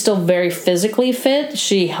because she's still very physically fit,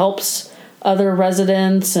 she helps other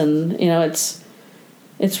residents, and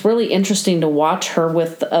it's really interesting to watch her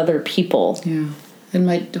with other people. Yeah,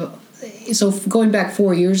 and so going back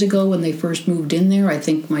 4 years ago when they first moved in there, I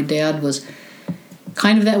think my dad was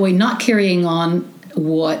kind of that way, not carrying on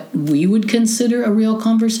what we would consider a real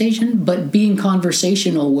conversation, but being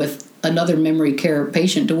conversational with another memory care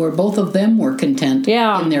patient to where both of them were content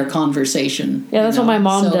in their conversation. Yeah, that's what my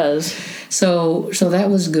mom does. So that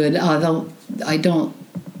was good.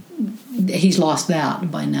 He's lost that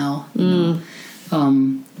by now.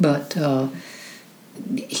 But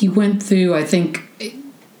he went through, I think,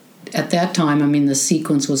 at that time, the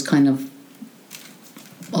sequence was kind of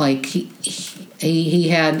like he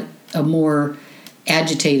had a more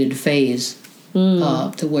agitated phase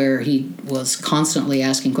to where he was constantly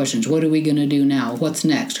asking questions. What are we going to do now? What's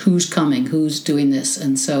next? Who's coming? Who's doing this?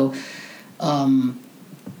 And so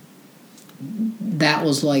that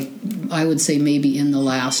was I would say maybe in the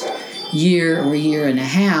last year or year and a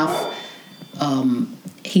half,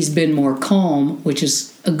 he's been more calm, which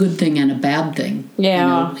is a good thing and a bad thing.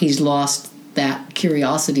 Yeah. He's lost that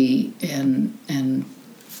curiosity and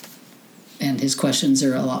his questions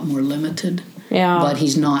are a lot more limited. Yeah. But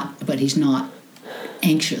he's not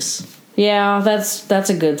anxious. Yeah, that's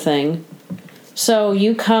a good thing. So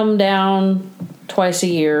you come down twice a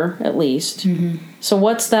year at least. So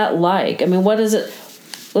what's that like? I mean, what is it?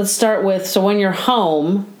 Let's start with, so when you're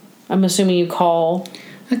home, I'm assuming you call.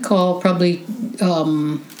 I call probably 3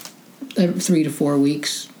 to 4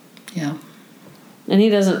 weeks. Yeah. And he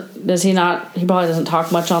probably doesn't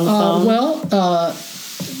talk much on the phone?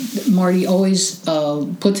 Marty always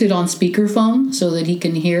puts it on speakerphone so that he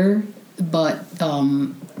can hear, but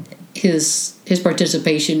his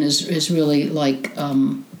participation is really like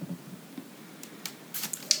from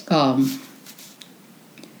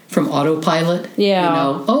autopilot. Yeah. You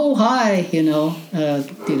know, oh hi,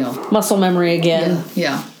 Muscle memory again.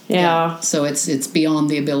 Yeah. So it's beyond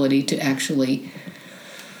the ability to actually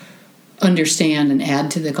understand and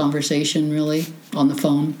add to the conversation really on the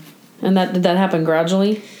phone. And did that happen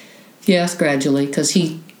gradually? Yes, gradually, because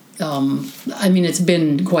he, it's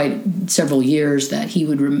been quite several years that he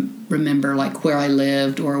would remember like where I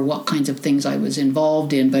lived or what kinds of things I was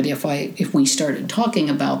involved in. But if we started talking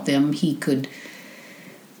about them, he could,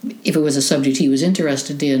 if it was a subject he was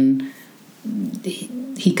interested in,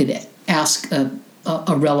 he could ask a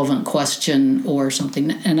relevant question or something.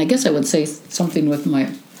 And I guess I would say something with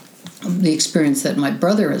the experience that my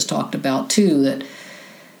brother has talked about too, that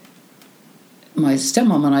my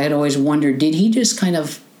stepmom and I had always wondered, did he just kind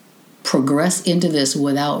of progress into this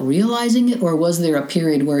without realizing it, or was there a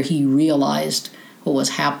period where he realized what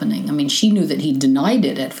was happening? I mean, she knew that he denied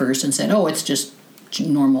it at first and said, oh, it's just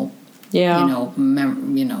normal,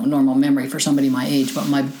 normal memory for somebody my age. But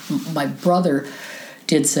my brother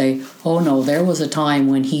did say, oh, no, there was a time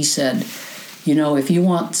when he said, if you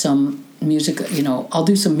want some music, I'll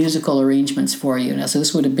do some musical arrangements for you. Now, so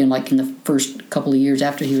this would have been like in the first couple of years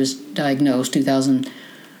after he was diagnosed,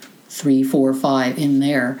 2003, 4, 5, in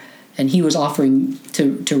there. And he was offering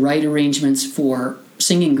to write arrangements for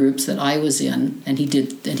singing groups that I was in, and he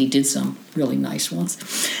did some really nice ones.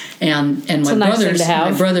 And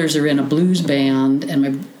my brothers are in a blues band,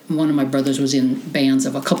 and one of my brothers was in bands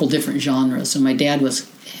of a couple different genres. So my dad was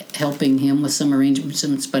helping him with some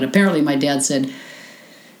arrangements, but apparently my dad said,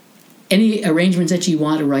 any arrangements that you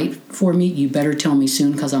want to write for me, you better tell me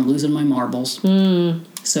soon because I'm losing my marbles.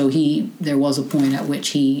 So there was a point at which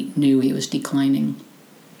he knew he was declining.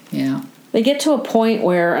 Yeah. They get to a point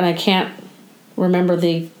where, and I can't remember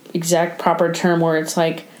the exact proper term, where it's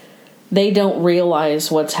like they don't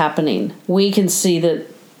realize what's happening. We can see that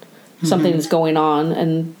something's going on,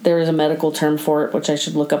 and there is a medical term for it, which I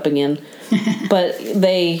should look up again. But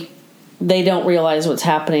they don't realize what's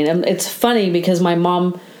happening. And it's funny because my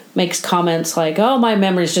mom makes comments like, oh, my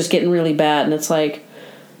memory's just getting really bad. And it's like,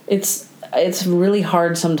 it's really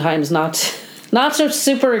hard sometimes not to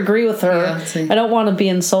super agree with her. Yeah, I don't want to be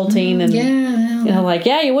insulting and,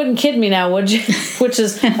 you wouldn't kid me now, would you? Which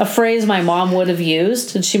is a phrase my mom would have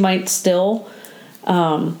used, and she might still.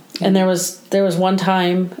 And there was one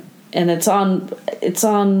time, and it's on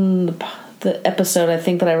the episode, I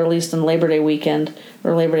think, that I released on Labor Day weekend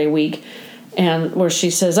or Labor Day week, and where she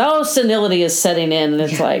says, oh, senility is setting in. And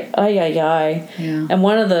it's like, ay. Yeah. And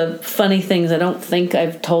one of the funny things, I don't think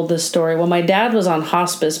I've told this story. Well, my dad was on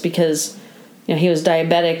hospice because, he was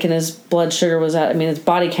diabetic and his blood sugar was his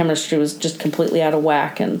body chemistry was just completely out of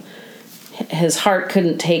whack. And his heart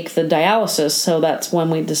couldn't take the dialysis. So that's when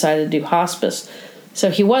we decided to do hospice. So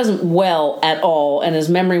he wasn't well at all. And his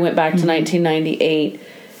memory went back to 1998.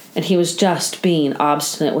 And he was just being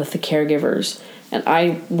obstinate with the caregivers. And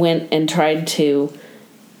I went and tried to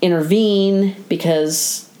intervene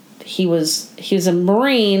because he was a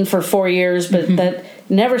Marine for 4 years, but that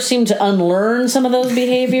never seemed to unlearn some of those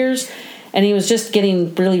behaviors. And he was just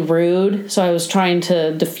getting really rude. So I was trying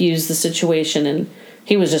to diffuse the situation, and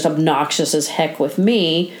he was just obnoxious as heck with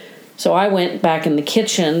me. So I went back in the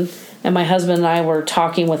kitchen, and my husband and I were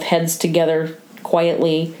talking with heads together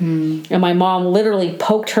quietly. And my mom literally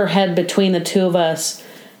poked her head between the two of us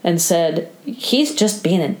and said, he's just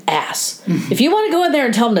being an ass. If you want to go in there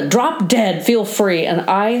and tell him to drop dead, feel free. And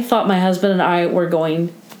I thought my husband and I were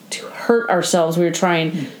going to hurt ourselves. We were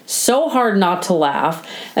trying so hard not to laugh.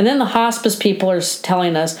 And then the hospice people are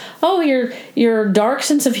telling us, oh, your dark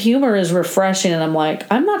sense of humor is refreshing. And I'm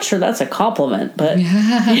like, I'm not sure that's a compliment. But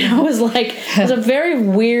it was a very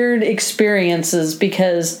weird experiences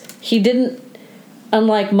because he didn't,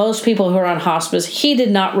 unlike most people who are on hospice, he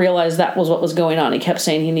did not realize that was what was going on. He kept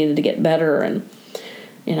saying he needed to get better, and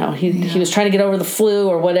he was trying to get over the flu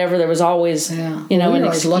or whatever. There was always an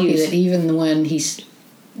excuse. Lucky that even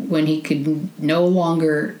when he could no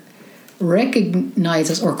longer recognize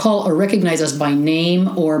us or recognize us by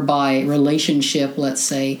name or by relationship, let's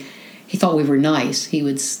say, he thought we were nice. He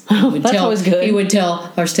would always good. He would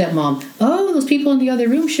tell our stepmom, "Oh, those people in the other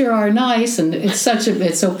room sure are nice," and it's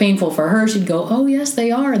so painful for her. She'd go, "Oh, yes,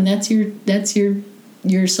 they are, and that's your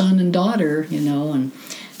your son and daughter,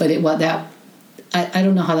 but I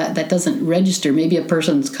don't know how that doesn't register. Maybe a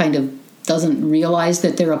person's kind of doesn't realize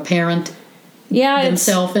that they're a parent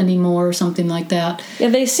themselves anymore or something like that. Yeah,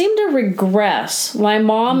 they seem to regress. My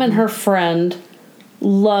mom and her friend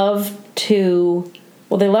love to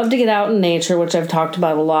get out in nature, which I've talked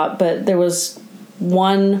about a lot, but there was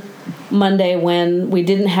one Monday when we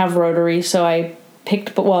didn't have Rotary, so I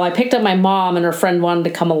picked up my mom and her friend wanted to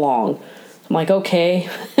come along. I'm like, okay.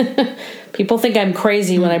 People think I'm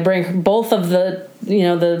crazy when I bring both of the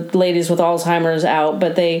ladies with Alzheimer's out,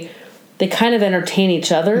 but they kind of entertain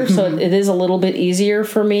each other, so it is a little bit easier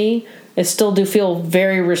for me. I still do feel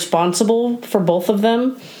very responsible for both of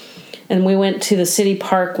them. And we went to the city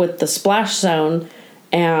park with the splash zone,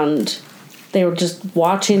 and they were just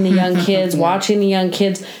watching the young kids,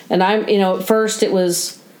 And I'm, at first it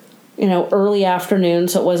was, early afternoon,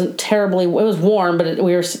 so it wasn't terribly, it was warm, but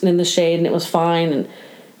we were sitting in the shade and it was fine. And,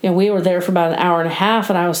 we were there for about an hour and a half,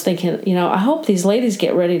 and I was thinking, I hope these ladies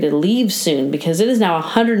get ready to leave soon, because it is now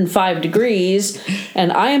 105 degrees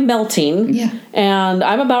and I am melting. Yeah. And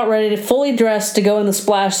I'm about ready to fully dress to go in the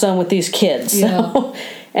splash zone with these kids. Yeah. So,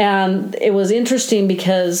 and it was interesting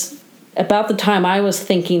because about the time I was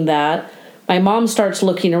thinking that, my mom starts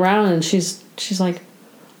looking around and she's like,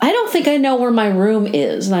 I don't think I know where my room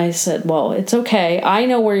is. And I said, well, it's okay. I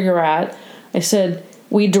know where you're at. I said,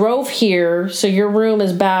 we drove here, so your room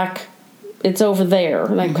is back. It's over there.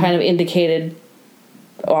 And I kind of indicated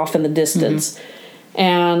off in the distance.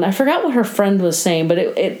 And I forgot what her friend was saying, but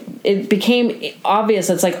it became obvious.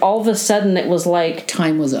 It's like all of a sudden it was like...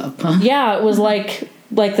 Time was up, huh? Yeah, it was like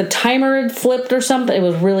the timer had flipped or something. It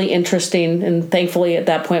was really interesting. And thankfully at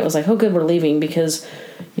that point it was like, oh, good, we're leaving because,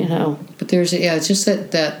 But it's just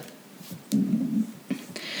that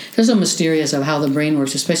there's a mysterious of how the brain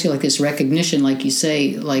works, especially like this recognition, like you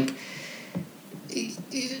say, like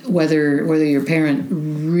whether your parent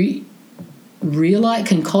realize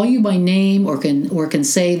can call you by name or can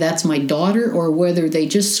say that's my daughter, or whether they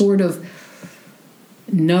just sort of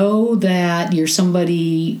know that you're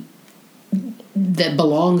somebody that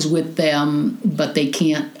belongs with them, but they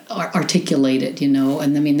can't articulate it, And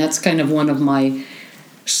I mean, that's kind of one of my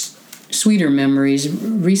sweeter memories.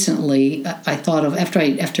 Recently, I thought of after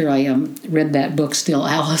I read that book, Still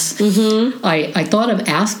Alice. I thought of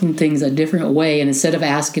asking things a different way, and instead of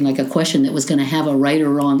asking like a question that was going to have a right or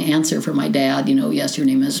wrong answer for my dad, yes, your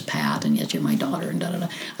name is Pat, and yes, you're my daughter, and da da da.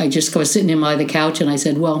 I just was sitting in by the couch, and I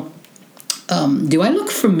said, well, do I look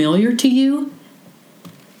familiar to you?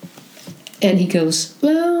 And he goes,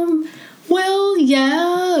 well,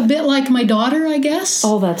 yeah, a bit like my daughter, I guess.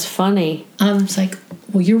 Oh, that's funny. I was like,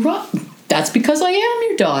 well, you're right. That's because I am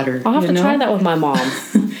your daughter. I'll have to try that with my mom.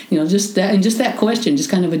 Just that question, just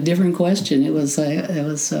kind of a different question. It was kind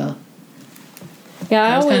of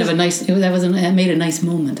a nice. That made a nice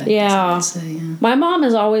moment. I guess I would say, yeah. My mom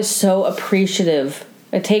is always so appreciative.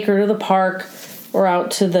 I take her to the park or out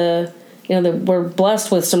to the. We're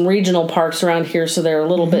blessed with some regional parks around here, so they're a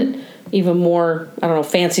little bit even more, I don't know,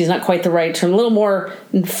 fancy is not quite the right term, a little more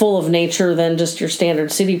full of nature than just your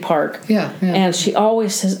standard city park. Yeah. And she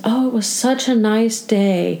always says, oh, it was such a nice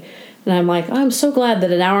day. And I'm like, I'm so glad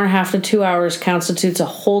that an hour and a half to 2 hours constitutes a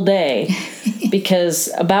whole day, because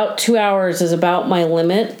about 2 hours is about my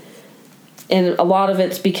limit. And a lot of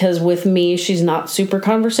it's because with me, she's not super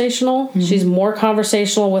conversational. She's more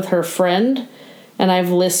conversational with her friend. And I've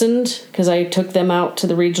listened because I took them out to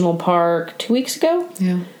the regional park 2 weeks ago.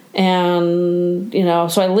 Yeah. And,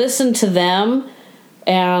 so I listened to them,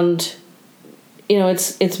 and,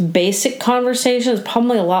 it's basic conversation. It's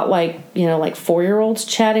probably a lot like 4-year-olds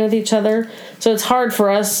chatting with each other. So it's hard for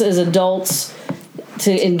us as adults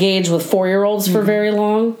to engage with 4-year-olds for very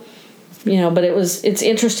long, but it's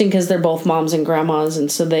interesting because they're both moms and grandmas.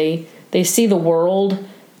 And so they see the world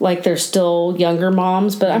like they're still younger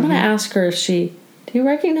moms. But I'm going to ask her if do you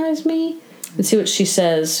recognize me? And see what she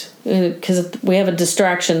says, because we have a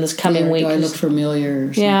distraction this coming week. Do I look familiar?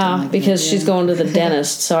 Or something like because that? she's going to the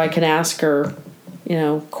dentist, so I can ask her,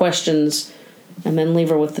 questions, and then leave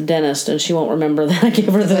her with the dentist, and she won't remember that I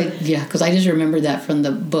gave her the. Because I just remember that from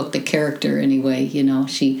the book, the character. Anyway, she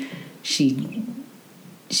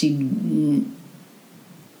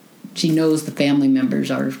knows the family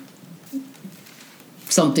members are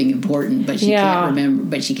something important, but she can't remember.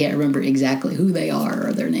 But she can't remember exactly who they are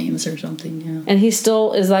or their names or something. Yeah. And he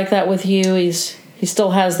still is like that with you. He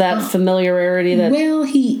still has that familiarity. That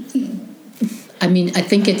I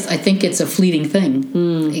think it's a fleeting thing.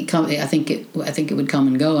 I think it would come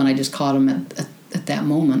and go, and I just caught him at that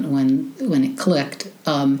moment when it clicked.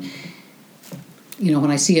 When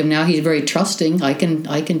I see him now, he's very trusting. I can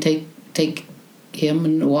take him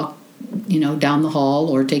and walk, down the hall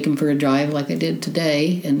or take him for a drive like I did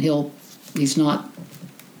today, and he's not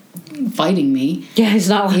fighting me. Yeah, he's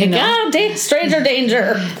not like, stranger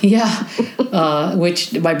danger. Yeah.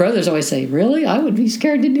 Which my brothers always say, really? I would be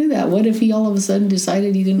scared to do that. What if he all of a sudden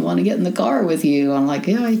decided he didn't want to get in the car with you? I'm like,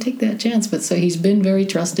 yeah, I take that chance. But so he's been very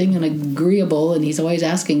trusting and agreeable, and he's always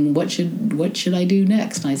asking, what should I do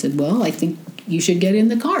next? And I said, well, I think you should get in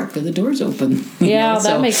the car because the door's open. Yeah,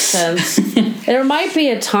 that makes sense. There might be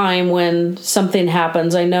a time when something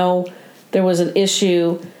happens. I know there was an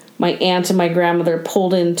issue. My aunt and my grandmother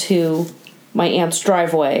pulled into my aunt's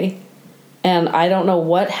driveway, and I don't know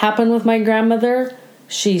what happened with my grandmother.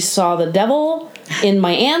 She saw the devil in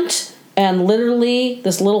my aunt, and literally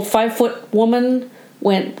this little 5-foot woman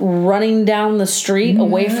went running down the street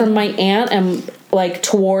away from my aunt and like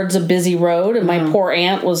towards a busy road, and my poor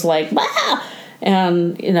aunt was like, bah!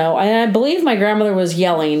 And I believe my grandmother was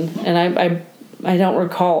yelling, and I don't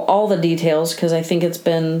recall all the details because I think it's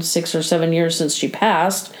been 6 or 7 years since she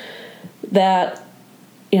passed. That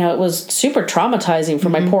it was super traumatizing for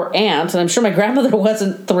my poor aunt, and I'm sure my grandmother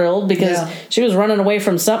wasn't thrilled because she was running away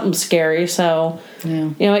from something scary. So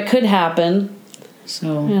it could happen.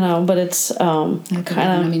 So but it's kind of.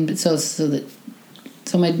 I mean, so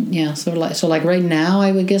like right now,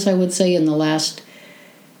 I would say in the last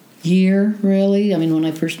year, really. I mean, when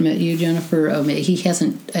I first met you, Jennifer, he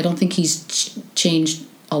hasn't. I don't think he's changed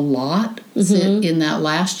a lot in that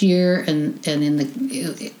last year, and in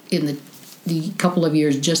the couple of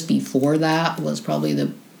years just before that was probably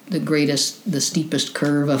the steepest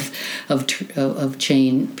curve of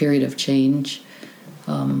change, period of change.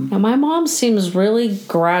 Now my mom seems really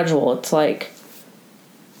gradual. It's like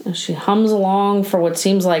she hums along for what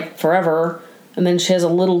seems like forever, and then she has a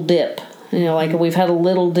little dip. Like we've had a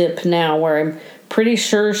little dip now where I'm pretty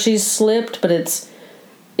sure she's slipped, but it's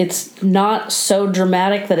not so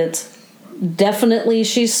dramatic that it's definitely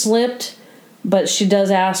she's slipped. But she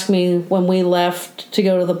does ask me when we left to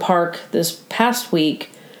go to the park this past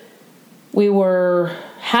week, we were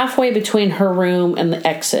halfway between her room and the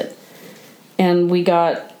exit. And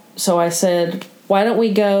so I said, why don't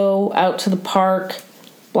we go out to the park,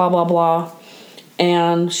 blah, blah, blah.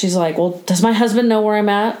 And she's like, well, does my husband know where I'm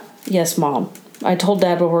at? Yes, Mom. I told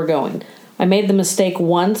Dad where we're going. I made the mistake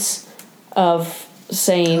once of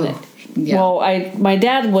saying, well, my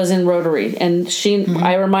dad was in Rotary, and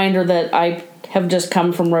I remind her that I have just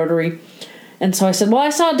come from Rotary. And so I said, well, I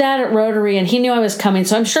saw Dad at Rotary, and he knew I was coming,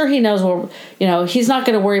 so I'm sure he knows where, he's not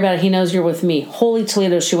going to worry about it. He knows you're with me. Holy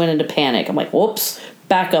Toledo, she went into panic. I'm like, whoops,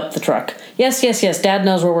 back up the truck. Yes, Dad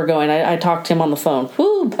knows where we're going. I talked to him on the phone.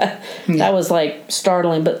 Whew, that was like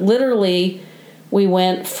startling. But literally, we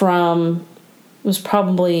went from, it was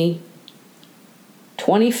probably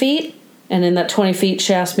 20 feet. And in that 20 feet,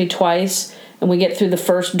 she asked me twice. And we get through the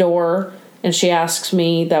first door, and she asks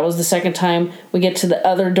me, that was the second time. We get to the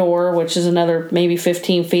other door, which is another maybe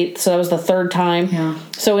 15 feet. So that was the third time. Yeah.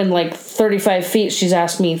 So in like 35 feet, she's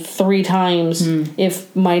asked me 3 times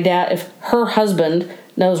if her husband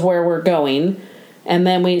knows where we're going. And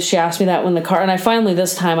then she asked me that when the car, and I finally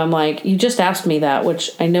this time I'm like, you just asked me that,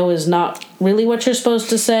 which I know is not really what you're supposed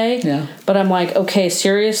to say. Yeah. But I'm like, okay,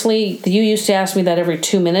 seriously, you used to ask me that every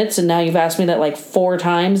 2 minutes, and now you've asked me that like 4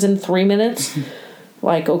 times in 3 minutes.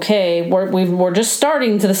 Like, okay, we're just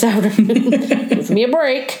starting to this afternoon. Give me a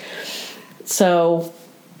break. So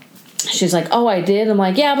she's like, oh, I did. I'm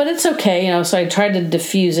like, yeah, but it's okay, So I tried to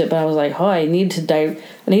diffuse it, but I was like, oh, I need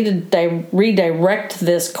to redirect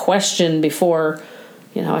this question before,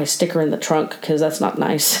 I stick her in the trunk, because that's not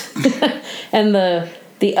nice. And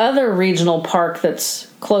the other regional park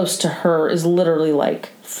that's close to her is literally like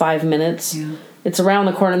 5 minutes. Yeah. It's around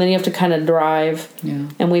the corner, and then you have to kind of drive. Yeah.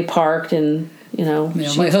 And we parked, and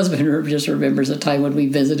my husband just remembers a time when we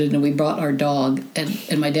visited and we brought our dog,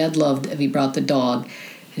 and my dad loved if he brought the dog.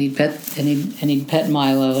 And he'd pet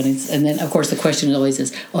Milo, and then of course the question always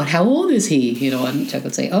is, oh, how old is he? And Chuck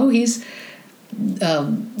would say, oh, he's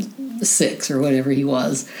 6 or whatever he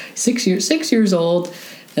was, 6 years old.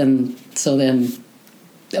 And so then,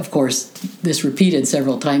 of course, this repeated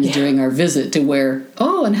several times during our visit, to where,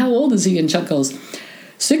 oh, and how old is he? And Chuck goes,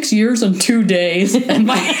 6 years and 2 days. And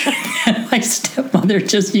my stepmother,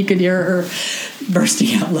 you could hear her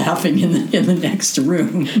bursting out laughing in the next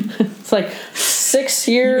room. It's like 6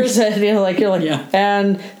 years, and you're like,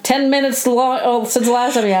 and 10 minutes long since the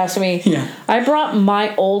last time you asked me. Yeah. I brought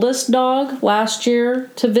my oldest dog last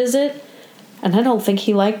year to visit, and I don't think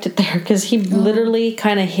he liked it there, because he literally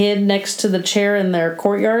kind of hid next to the chair in their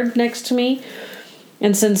courtyard next to me.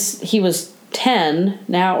 And since he was 10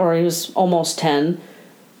 now, or he was almost 10,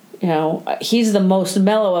 he's the most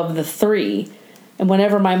mellow of the 3. And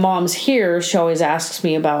whenever my mom's here, she always asks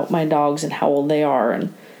me about my dogs and how old they are.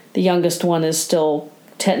 And the youngest one is still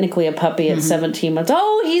technically a puppy at 17 months.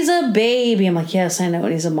 Oh, he's a baby. I'm like, yes, I know.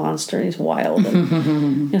 And he's a monster. He's wild.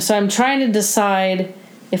 And, so I'm trying to decide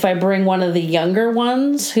if I bring one of the younger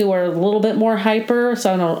ones who are a little bit more hyper.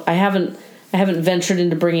 So I haven't ventured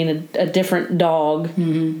into bringing a different dog.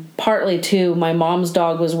 Partly too, my mom's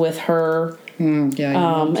dog was with her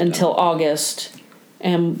until August.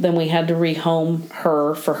 And then we had to rehome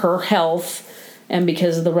her for her health and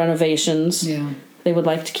because of the renovations. Yeah. They would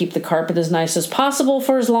like to keep the carpet as nice as possible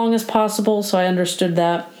for as long as possible, so I understood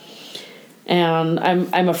that. And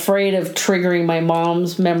I'm afraid of triggering my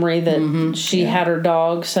mom's memory that she had her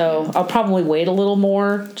dog, so I'll probably wait a little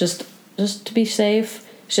more just to be safe.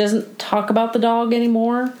 She doesn't talk about the dog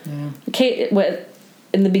anymore.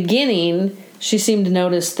 In the beginning, she seemed to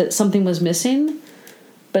notice that something was missing,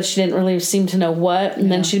 but she didn't really seem to know what.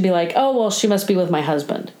 And then she'd be like, oh, well, she must be with my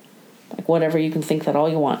husband. Like, whatever, you can think that all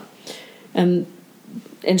you want.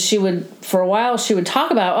 And she would, for a while, she would talk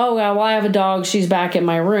about, oh, well, I have a dog. She's back in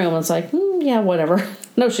my room. It's like, yeah, whatever.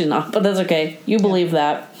 No, she's not, but that's okay. You believe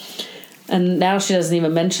that. And now she doesn't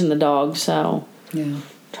even mention the dog, so. Yeah.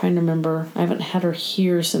 Trying to remember. I haven't had her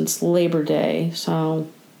here since Labor Day, so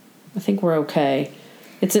I think we're okay.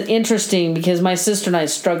 It's interesting because my sister and I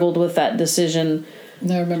struggled with that decision.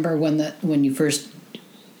 I remember when you first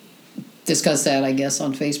discussed that, I guess,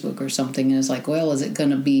 on Facebook or something, and it's like, well, is it going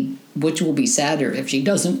to be, which will be sadder, if she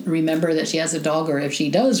doesn't remember that she has a dog or if she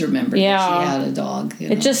does remember that she had a dog?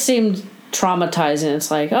 It just seemed traumatizing. It's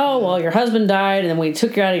like, oh, well, your husband died, and then we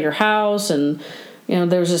took you out of your house, and,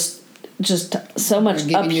 there was just so much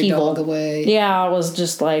upheaval. Your dog away. Yeah, I was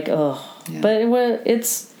just like, ugh. Yeah. But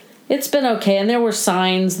it's been okay, and there were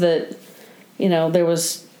signs that,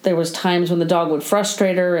 there was times when the dog would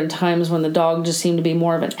frustrate her and times when the dog just seemed to be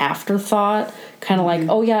more of an afterthought, kind of like,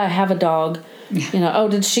 oh, yeah, I have a dog. Oh,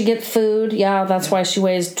 did she get food? Yeah, that's why she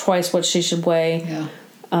weighs twice what she should weigh.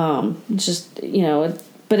 Yeah.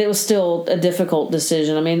 But it was still a difficult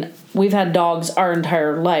decision. I mean, we've had dogs our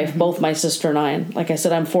entire life, both my sister and I. And like I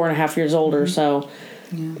said, I'm 4.5 years older, so.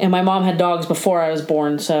 Yeah. And my mom had dogs before I was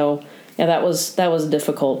born, so, yeah, that was a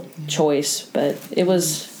difficult choice. But it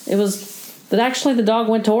was. But actually, the dog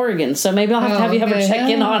went to Oregon, so maybe I'll have you ever check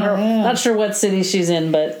in on her. Yeah. Not sure what city she's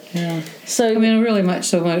in, but so I mean, really much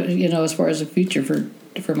so. As far as the future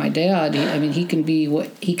for my dad, he can be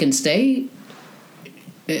he can stay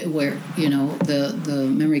where the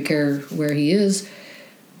memory care where he is,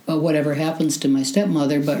 whatever happens to my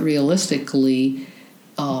stepmother. But realistically,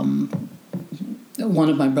 one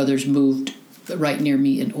of my brothers moved right near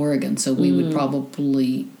me in Oregon, so we would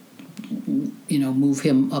probably move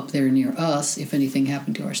him up there near us if anything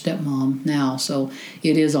happened to our stepmom now. So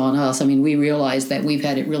it is on us. I mean, we realize that we've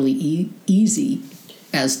had it really easy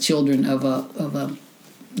as children of a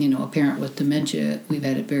parent with dementia. We've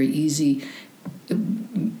had it very easy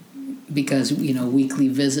because, weekly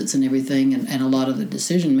visits and everything, and a lot of the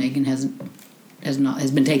decision making has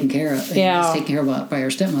been taken care of. Yeah. It's taken care of by our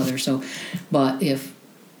stepmother. So, but if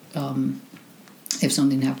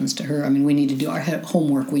something happens to her, I mean, we need to do our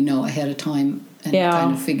homework, we know, ahead of time and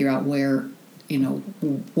kind of figure out where,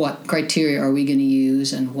 what criteria are we going to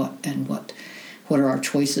use and what are our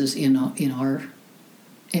choices in our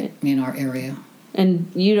area.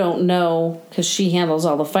 And you don't know, because she handles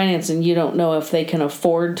all the finance, and you don't know if they can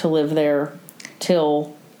afford to live there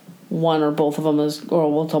till one or both of them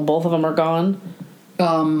till both of them are gone.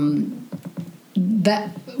 That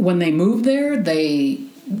when they moved there,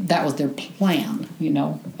 that was their plan,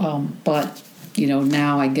 but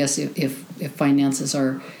now I guess if finances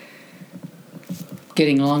are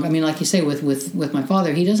getting along, I mean, like you say, with my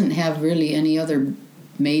father, he doesn't have really any other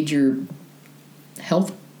major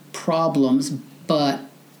health problems, but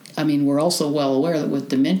I mean, we're also well aware that with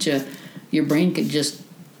dementia, your brain could just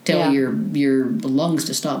tell your lungs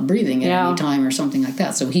to stop breathing at any time or something like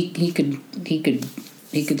that. So he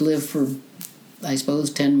could live for, I suppose,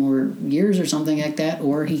 10 more years or something like that,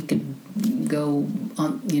 or he could go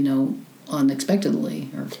on, unexpectedly,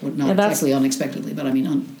 or not exactly unexpectedly, but I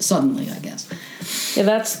mean suddenly, I guess. Yeah,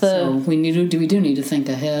 that's the. So we do need to think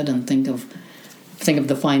ahead and think of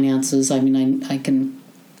the finances. I mean, I can,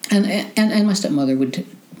 and my stepmother would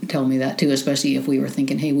tell me that too, especially if we were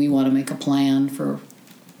thinking, hey, we want to make a plan for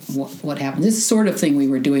what happens. This is the sort of thing we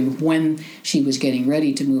were doing when she was getting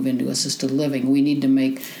ready to move into assisted living. We need to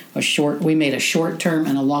make we made a short-term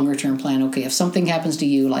and a longer-term plan. Okay, if something happens to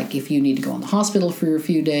you, like if you need to go in the hospital for a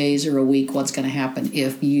few days or a week, what's going to happen?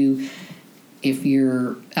 If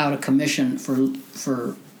you're out of commission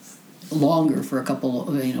for longer, for a couple,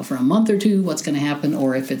 for a month or two, what's going to happen?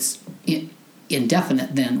 Or if it's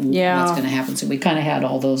indefinite, then what's going to happen? So we kind of had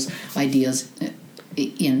all those ideas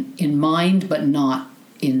in mind, but not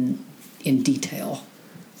in detail.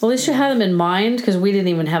 Well, at least you had them in mind, because we didn't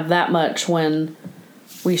even have that much when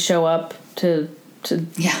we show up to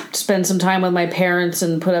spend some time with my parents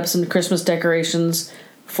and put up some Christmas decorations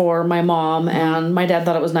for my mom. And my dad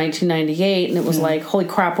thought it was 1998, and it was like, holy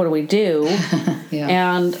crap, what do we do?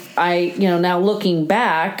 And I, now looking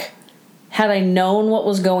back, had I known what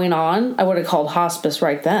was going on, I would have called hospice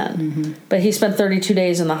right then. But he spent 32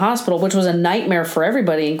 days in the hospital, which was a nightmare for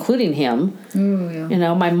everybody, including him.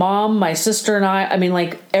 My mom, my sister, and I mean,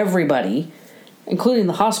 like, everybody, including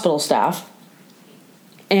the hospital staff.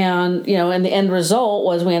 And, and the end result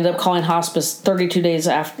was we ended up calling hospice 32 days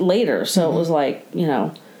later. So it was like,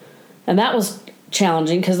 and that was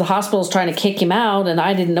challenging because the hospital was trying to kick him out, and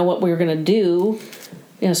I didn't know what we were going to do.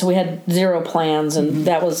 So we had zero plans, and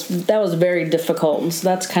that was very difficult. And so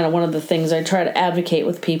that's kind of one of the things I try to advocate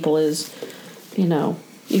with people is, you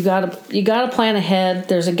gotta plan ahead.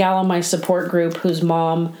 There's a gal in my support group whose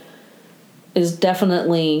mom is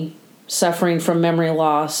definitely suffering from memory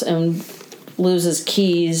loss and loses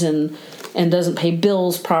keys and doesn't pay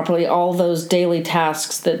bills properly. All those daily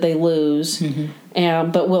tasks that they lose,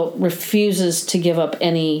 but refuses to give up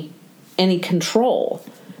any control.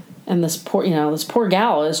 And this poor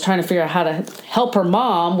gal is trying to figure out how to help her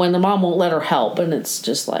mom when the mom won't let her help. And it's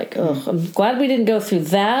just like, ugh, I'm glad we didn't go through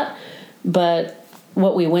that, but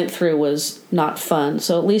what we went through was not fun.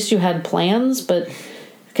 So at least you had plans, but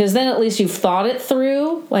because then at least you've thought it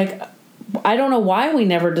through. Like, I don't know why we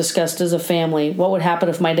never discussed as a family what would happen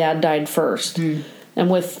if my dad died first. And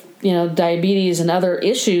with, diabetes and other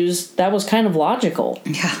issues, that was kind of logical.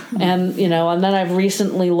 Yeah. And, and then I've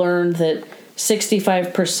recently learned that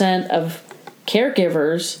 65% of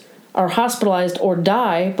caregivers are hospitalized or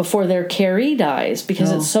die before their caree dies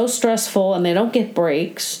because it's so stressful and they don't get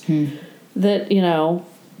breaks that,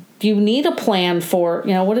 you need a plan for,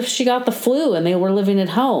 what if she got the flu and they were living at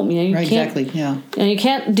home? You right, can't, exactly, yeah. You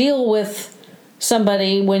can't deal with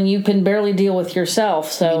somebody when you can barely deal with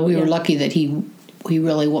yourself. So we were lucky that he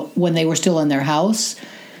really, when they were still in their house,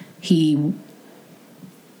 he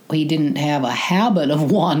didn't have a habit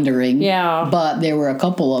of wandering. Yeah. But there were a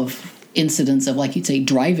couple of incidents of, like you'd say,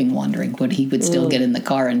 driving wandering, when he would still get in the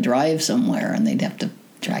car and drive somewhere and they'd have to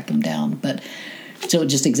track him down. But so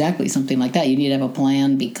just exactly something like that. You need to have a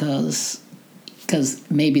plan because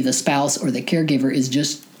maybe the spouse or the caregiver is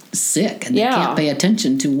just sick and they can't pay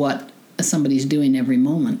attention to what somebody's doing every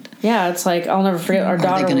moment. Yeah, it's like, I'll never forget our daughter.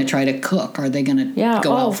 Are they going to try to cook? Are they going to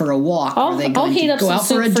go out for a walk? Are they going to go out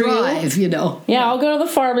for a drive? Yeah, I'll go to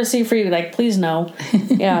the pharmacy for you. Like, please no.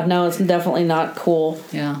 Yeah, no, it's definitely not cool.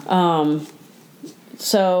 Yeah.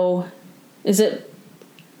 So, is it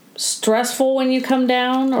stressful when you come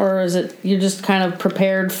down, or is it you're just kind of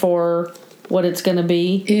prepared for what it's going to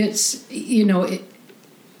be? It's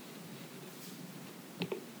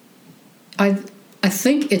I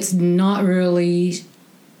think it's not really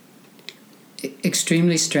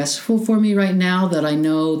extremely stressful for me right now that I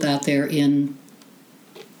know that they're in,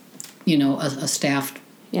 a staffed.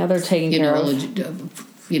 Yeah, they're taking care of.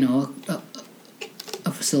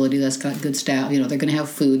 A facility that's got good staff. They're going to have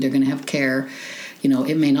food. They're going to have care.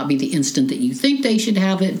 It may not be the instant that you think they should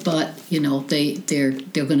have it, but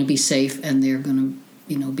they're going to be safe and they're going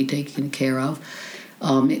to be taken care of.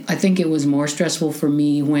 I think it was more stressful for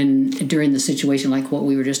me during the situation like what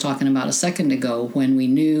we were just talking about a second ago, when we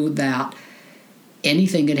knew that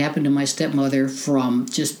anything could happen to my stepmother from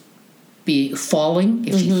just falling.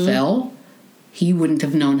 If she fell, he wouldn't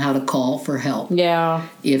have known how to call for help. Yeah.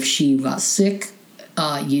 If she got sick,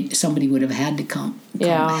 somebody would have had to come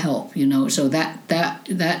help. So that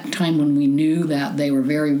time when we knew that they were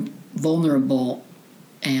very vulnerable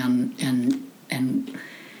and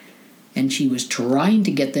she was trying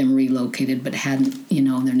to get them relocated, but hadn't,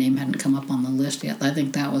 their name hadn't come up on the list yet. I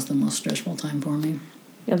think that was the most stressful time for me.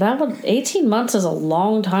 Yeah, 18 months is a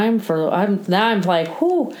long time I'm like,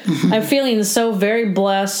 whoo. I'm feeling so very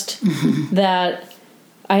blessed that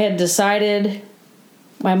I had decided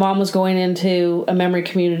my mom was going into a memory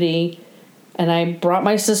community, and I brought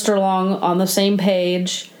my sister along on the same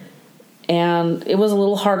page, and it was a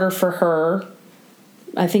little harder for her.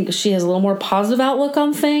 I think she has a little more positive outlook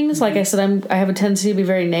on things. Like I said, I have a tendency to be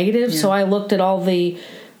very negative. So I looked at all the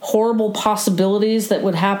horrible possibilities that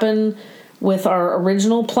would happen with our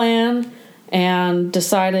original plan and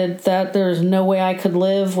decided that there's no way I could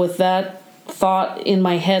live with that thought in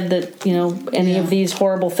my head that, any of these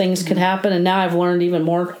horrible things could happen. And now I've learned even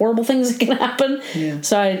more horrible things that can happen. Yeah.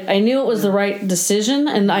 So I knew it was the right decision,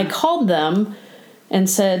 and I called them and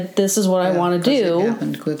said, this is what I want to do. It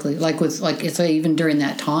happened quickly. It's even during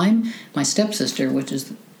that time, my stepsister, which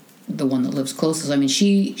is the one that lives closest, I mean,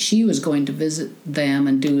 she was going to visit them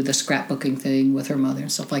and do the scrapbooking thing with her mother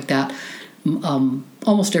and stuff like that.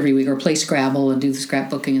 Almost every week, or play Scrabble and do the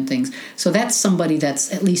scrapbooking and things. So that's somebody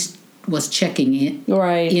that's at least was checking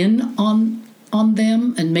in on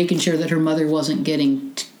them and making sure that her mother wasn't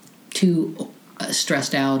getting too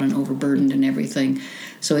stressed out and overburdened and everything.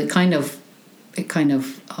 So it kind of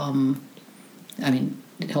I mean,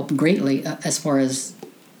 it helped greatly as far as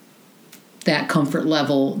that comfort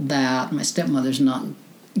level that my stepmother's not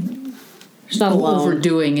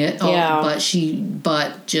overdoing it.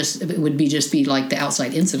 But just it would just be like the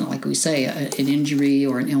outside incident, like we say, an injury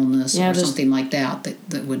or an illness or something like that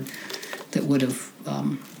would have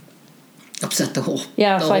upset the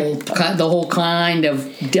whole kind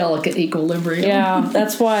of delicate equilibrium. Yeah,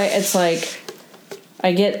 that's why it's like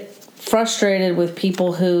I get frustrated with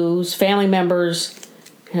people whose family members,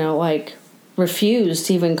 like refuse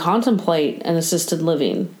to even contemplate an assisted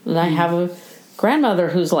living. And I have a grandmother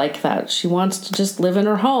who's like that. She wants to just live in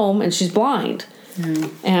her home, and she's blind.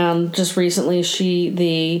 And just recently,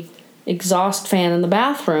 the exhaust fan in the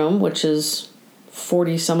bathroom, which is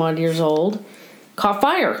 40 some odd years old, caught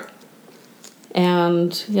fire.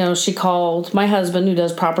 And, she called my husband, who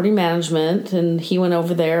does property management, and he went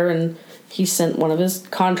over there and he sent one of his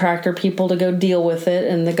contractor people to go deal with it.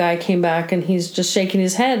 And the guy came back and he's just shaking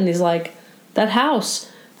his head and he's like, that house.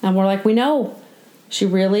 And we're like, we know. She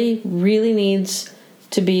really, really needs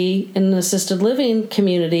to be in an assisted living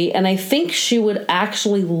community. And I think she would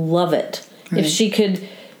actually love it if she could,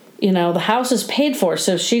 the house is paid for.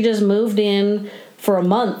 So if she just moved in for a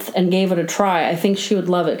month and gave it a try, I think she would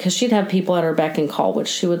love it because she'd have people at her beck and call, which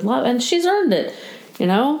she would love. And she's earned it.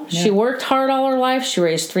 She worked hard all her life. She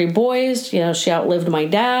raised 3 boys. She outlived my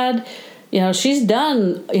dad. She's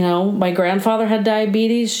done. My grandfather had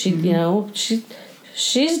diabetes. She,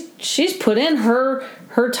 she's put in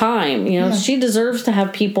her time. She deserves to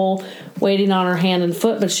have people waiting on her hand and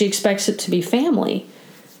foot, but she expects it to be family.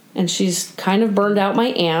 And she's kind of burned out my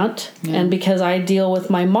aunt. Yeah. And because I deal with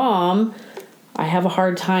my mom, I have a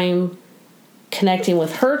hard time connecting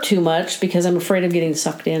with her too much because I'm afraid of getting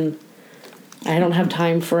sucked in. I don't have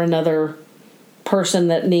time for another person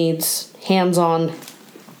that needs hands-on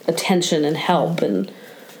attention and help, and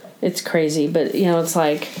it's crazy. But, it's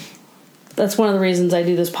like, that's one of the reasons I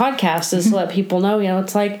do this podcast is to let people know,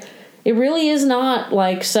 it's like, it really is not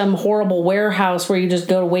like some horrible warehouse where you just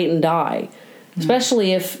go to wait and die.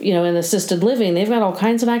 Especially if, in assisted living, they've got all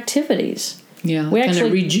kinds of activities. Yeah,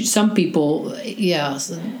 some people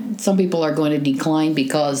are going to decline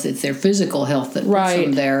because it's their physical health that puts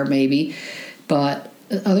them there, maybe. But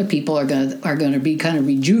other people are going to be kind of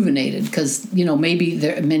rejuvenated because maybe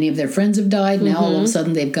many of their friends have died. Now all of a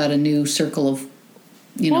sudden they've got a new circle of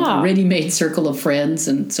a ready-made circle of friends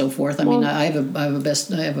and so forth. I mean, I have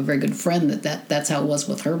a very good friend that's how it was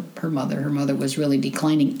with her mother. Her mother was really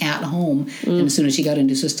declining at home, and as soon as she got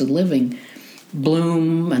into assisted living,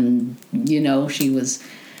 bloom, and she was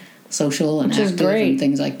social and active and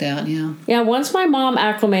things like that. Yeah, once my mom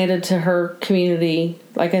acclimated to her community,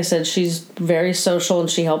 like I said, she's very social and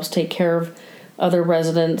she helps take care of other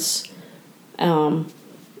residents.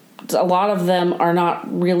 A lot of them are not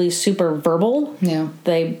really super verbal.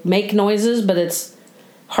 They make noises, but it's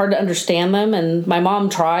hard to understand them, and my mom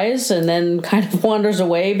tries and then kind of wanders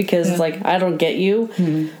away because it's like, I don't get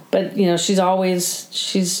you. But she's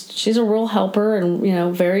a real helper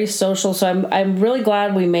and very social. So I'm really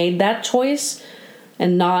glad we made that choice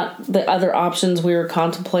and not the other options we were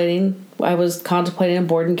contemplating. I was contemplating a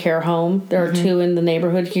board and care home. There are 2 in the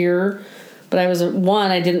neighborhood here, but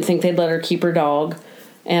I didn't think they'd let her keep her dog,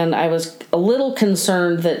 and I was a little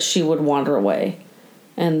concerned that she would wander away.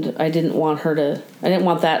 And I didn't want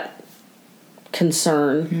that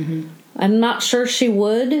concern. I'm not sure she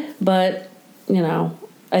would, but,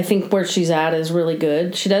 I think where she's at is really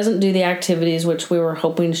good. She doesn't do the activities which we were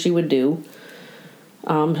hoping she would do.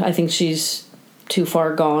 I think she's too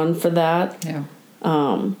far gone for that. Yeah.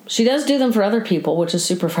 She does do them for other people, which is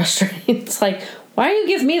super frustrating. It's like, why do you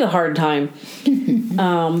give me the hard time?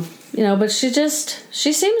 But she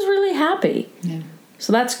seems really happy. Yeah.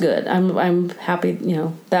 So that's good. I'm happy,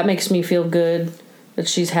 that makes me feel good that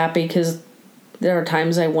she's happy, because there are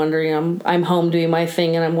times I wonder, I'm home doing my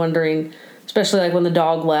thing and I'm wondering, especially like when the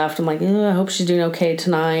dog left, I'm like, I hope she's doing okay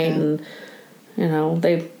tonight. Yeah. And,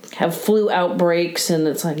 they have flu outbreaks and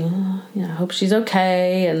it's like, I hope she's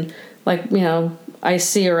okay. And like, I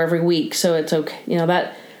see her every week, so it's okay.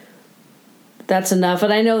 That's enough.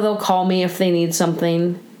 And I know they'll call me if they need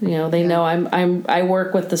something. They know I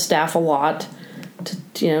work with the staff a lot.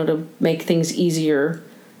 to make things easier.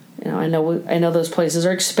 I know those places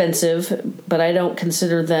are expensive, but I don't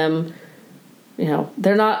consider them, they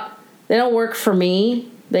don't work for me.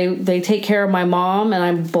 They take care of my mom, and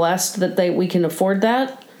I'm blessed that we can afford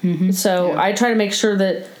that. Mm-hmm. So yeah. I try to make sure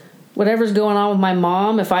that whatever's going on with my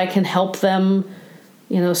mom, if I can help them,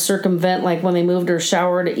 circumvent, like when they moved her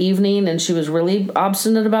shower to evening, and she was really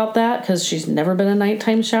obstinate about that because she's never been a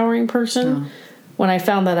nighttime showering person. Oh. When I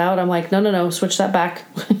found that out, I'm like, no, switch that back.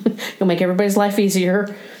 You'll make everybody's life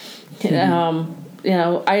easier.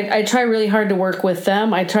 Mm-hmm. I try really hard to work with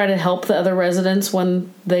them. I try to help the other residents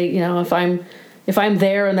when they, if I'm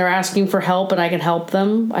there and they're asking for help and I can help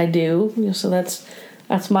them, I do. So that's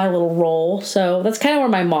my little role. So that's kind of where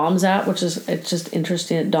my mom's at, it's just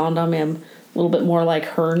interesting. It dawned on me I'm a little bit more like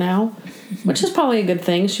her now, which is probably a good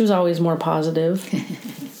thing. She was always more positive.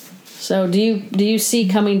 So do you see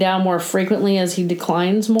coming down more frequently as he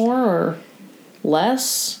declines more or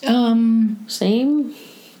less? Same?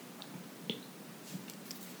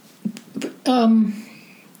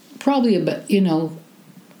 Probably a bit,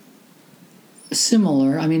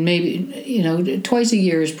 similar. I mean, maybe, twice a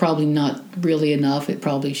year is probably not really enough. It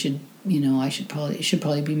probably should, it should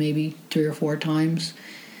probably be maybe 3 or 4 times.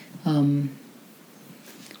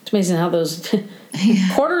 It's amazing how those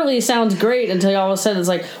quarterly sounds great until all of a sudden it's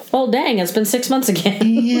like, well, dang, it's been 6 months again.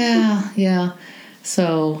 Yeah.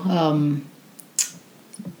 So,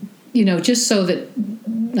 just so that,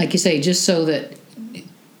 like you say, just so that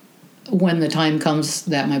when the time comes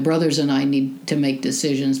that my brothers and I need to make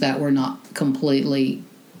decisions, that we're not completely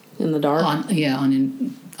in the dark.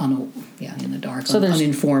 In the dark. So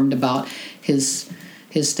uninformed about his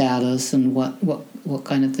status and what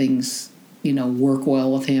kind of things work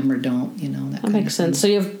well with him or don't. That makes sense. So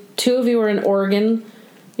you have 2 of you are in Oregon.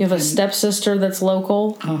 You have a stepsister that's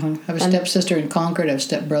local. I have a stepsister in Concord. I have a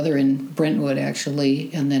stepbrother in Brentwood,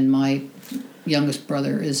 actually, and then my youngest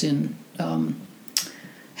brother is in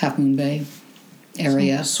Half Moon Bay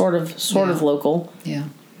area. So sort of local. Yeah.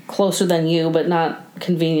 Closer than you, but not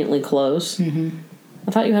conveniently close. Mm-hmm.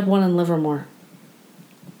 I thought you had one in Livermore.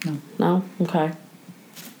 No. No? Okay.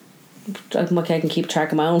 I'm lucky I can keep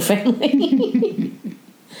track of my own family.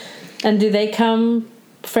 And do they come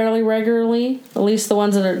fairly regularly? At least the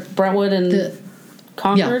ones that are Brentwood and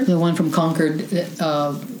Concord? Yeah, the one from Concord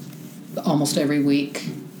almost every week,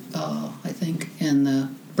 I think. And the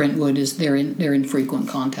Brentwood they're in frequent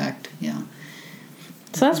contact. Yeah.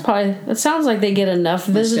 So that's probably. It sounds like they get enough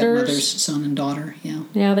visitors. My stepmother's son and daughter. Yeah.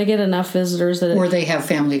 Yeah, they get enough visitors or they have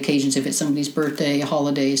family occasions. If it's somebody's birthday,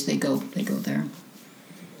 holidays, they go there.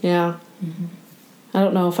 Yeah. Mm-hmm. I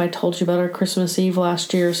don't know if I told you about our Christmas Eve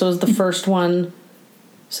last year. So it was the first one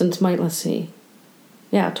since 2017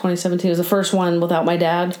 was the first one without my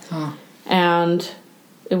dad. Oh. And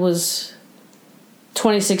it was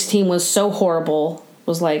 2016 was so horrible. It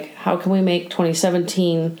was like, how can we make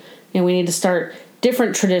 2017? We need to start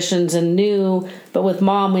different traditions and new, but with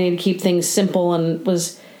Mom we need to keep things simple. And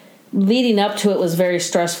was leading up to it was very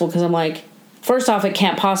stressful because I'm like, first off, it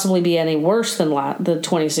can't possibly be any worse than the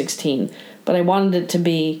 2016, but I wanted it to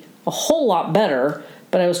be a whole lot better,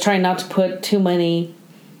 but I was trying not to put too many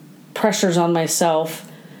pressures on myself.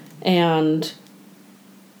 And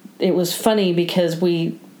it was funny because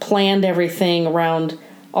we planned everything around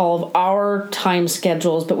all of our time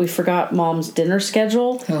schedules, but we forgot Mom's dinner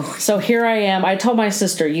schedule. Oh. So here I am. I told my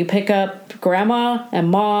sister, you pick up Grandma and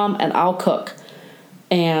Mom and I'll cook.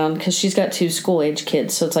 And because she's got 2 school-age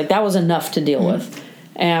kids, so it's like that was enough to deal with.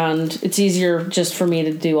 And it's easier just for me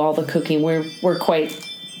to do all the cooking. We're quite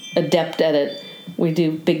adept at it. We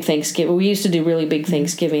do big Thanksgiving. We used to do really big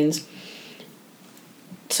Thanksgivings.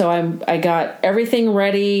 So I got everything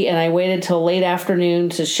ready, and I waited till late afternoon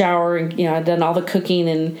to shower. And I'd done all the cooking,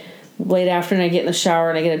 and late afternoon I get in the shower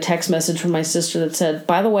and I get a text message from my sister that said,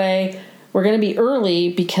 "By the way, we're going to be early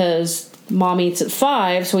because Mom eats at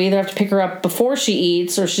 5, so we either have to pick her up before she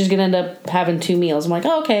eats or she's going to end up having 2 meals." I'm like,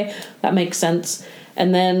 oh, okay, that makes sense.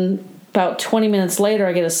 And then about 20 minutes later,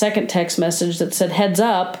 I get a second text message that said, "Heads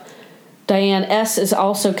up, Diane S. is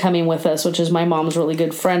also coming with us," which is my mom's really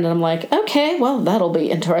good friend. And I'm like, okay, well, that'll be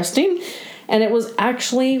interesting. And it was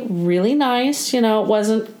actually really nice. It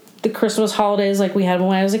wasn't the Christmas holidays like we had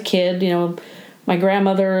when I was a kid. My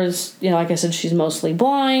grandmother is, like I said, she's mostly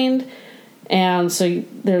blind. And so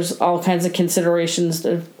there's all kinds of considerations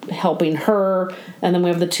of helping her. And then we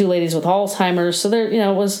have the 2 ladies with Alzheimer's. So there,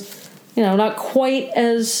 it was, not quite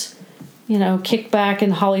as, kickback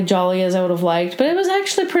and holly jolly as I would have liked. But it was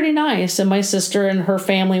actually pretty nice. And my sister and her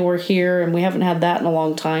family were here, and we haven't had that in a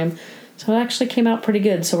long time. So it actually came out pretty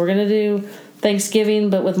good. So we're going to do Thanksgiving,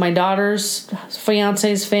 but with my daughter's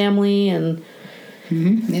fiance's family. And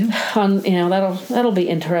That'll be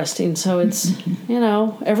interesting. So it's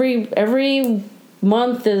every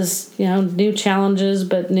month is new challenges,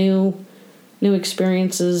 but new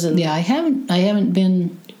experiences. And I haven't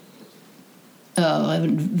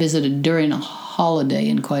visited during a holiday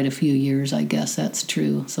in quite a few years. I guess that's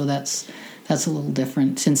true. So that's a little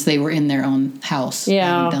different since they were in their own house. Yeah,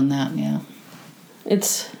 I haven't done that. Yeah,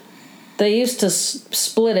 they used to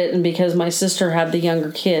split it, and because my sister had the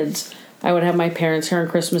younger kids, I would have my parents here on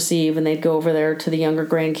Christmas Eve, and they'd go over there to the younger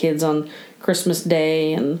grandkids on Christmas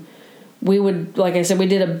Day, and we would, like I said, we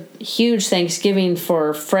did a huge Thanksgiving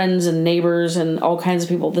for friends and neighbors and all kinds of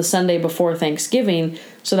people the Sunday before Thanksgiving.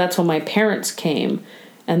 So that's when my parents came.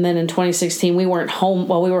 And then in 2016, we weren't home.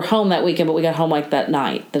 Well, we were home that weekend, but we got home like that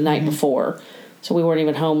night, the night before. So we weren't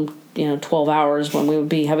even home, 12 hours when we would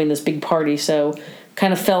be having this big party. So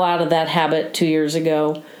kind of fell out of that habit 2 years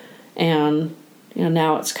ago. And,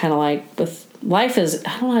 now it's kind of like with life is,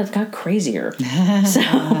 I don't know, it got crazier. So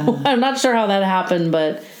I'm not sure how that happened,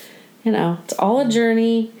 but, it's all a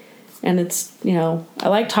journey. And it's, I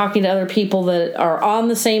like talking to other people that are on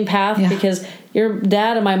the same path because your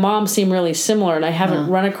dad and my mom seem really similar. And I haven't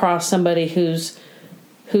run across somebody whose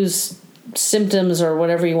symptoms or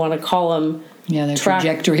whatever you want to call them. Yeah, their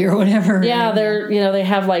trajectory or whatever. Yeah, they're, they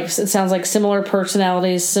have it sounds like similar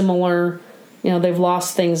personalities, similar, they've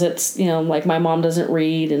lost things that's, like my mom doesn't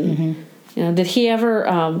read. And, did he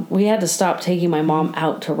ever, we had to stop taking my mom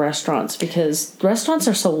out to restaurants because restaurants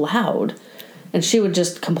are so loud. And she would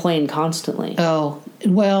just complain constantly. Oh,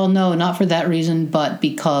 well, no, not for that reason, but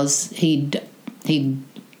because he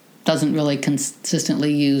doesn't really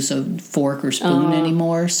consistently use a fork or spoon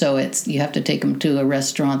anymore. So you have to take him to a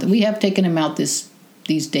restaurant. We have taken him out these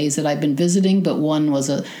days that I've been visiting, but one was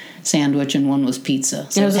a sandwich and one was pizza.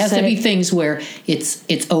 So it has to be things where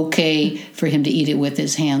it's okay for him to eat it with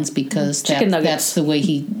his hands because that's the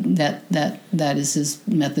way that is his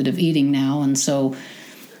method of eating now, and so.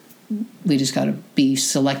 We just got to be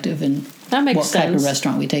selective in what type of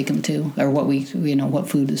restaurant we take them to, or what what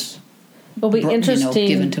food is. It'll be interesting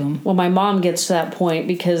given to them. Well, my mom gets to that point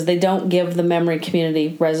because they don't give the memory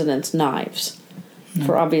community residents knives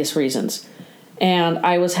for obvious reasons. And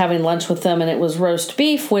I was having lunch with them, and it was roast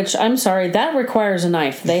beef, which I'm sorry, that requires a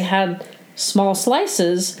knife. They had small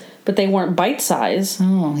slices, but they weren't bite size.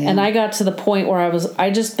 Oh, yeah. And I got to the point where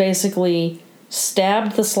I just basically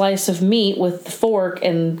stabbed the slice of meat with the fork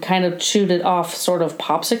and kind of chewed it off sort of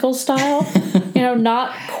popsicle style.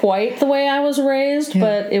 Not quite the way I was raised,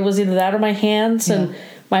 but it was either that or my hands. Yeah. And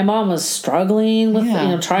my mom was struggling with,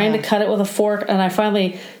 trying to cut it with a fork. And I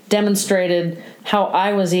finally demonstrated how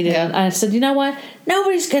I was eating it. And I said, you know what?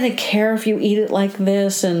 Nobody's going to care if you eat it like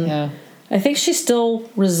this. And I think she still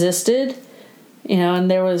resisted, and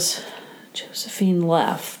there was Josephine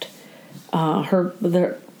left.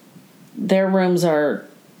 Their rooms are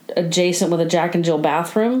adjacent with a Jack and Jill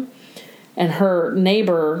bathroom, and her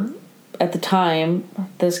neighbor at the time,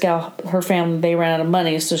 this gal, her family, they ran out of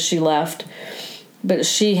money, so she left. But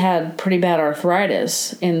she had pretty bad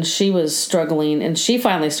arthritis, and she was struggling, and she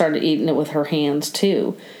finally started eating it with her hands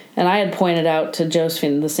too. And I had pointed out to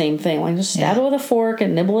Josephine the same thing, like just stab it with a fork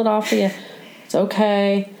and nibble it off of you. It's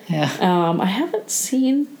okay. Yeah. I haven't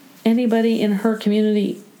seen anybody in her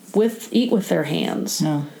community eat with their hands.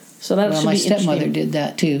 No. So that should my be stepmother did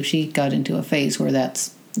that too. She got into a phase where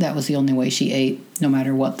that was the only way she ate, no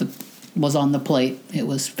matter what was on the plate. It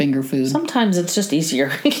was finger food. Sometimes it's just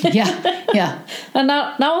easier. yeah. And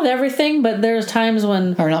not with everything, but there's times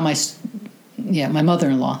when. Or not my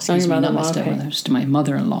mother-in-law. Excuse me, not my stepmother. Just my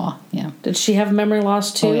mother-in-law. Yeah. Did she have memory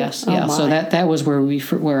loss too? Oh yes. Yeah. So that was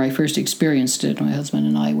where I first experienced it. My husband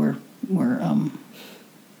and I were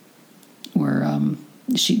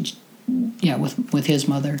with his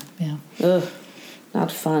mother. Yeah. Ugh,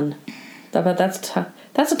 not fun. But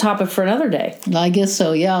that's a topic for another day. I guess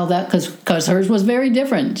so. Yeah, that because hers was very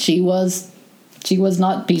different. She was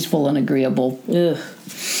not peaceful and agreeable. Ugh.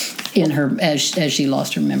 In her as she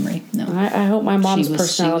lost her memory. No. I hope my mom's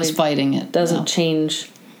personality she was fighting it. Doesn't change.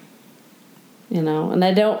 And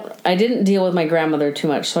I didn't deal with my grandmother too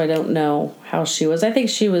much, so I don't know how she was. I think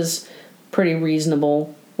she was pretty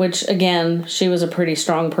reasonable. Which, again, she was a pretty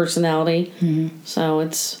strong personality. Mm-hmm. So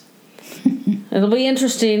it'll be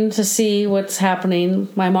interesting to see what's happening.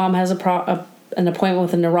 My mom has an appointment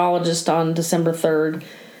with a neurologist on December 3rd.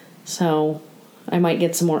 So I might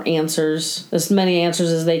get some more answers, as many answers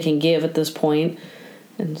as they can give at this point.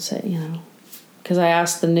 And say, because I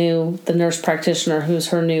asked the nurse practitioner, who's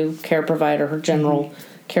her new care provider, her general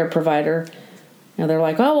care provider. They're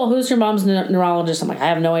like, oh, well, who's your mom's neurologist? I'm like, I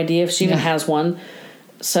have no idea if she even has one.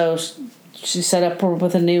 So she set up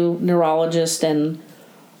with a new neurologist, and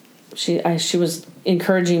she was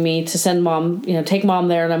encouraging me to send Mom, take Mom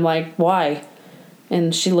there. And I'm like, why?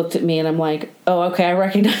 And she looked at me, and I'm like, oh, okay, I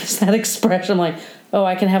recognize that expression. I'm like, oh,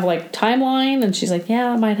 I can have like timeline. And she's like,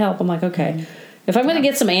 yeah, that might help. I'm like, okay. If I'm going to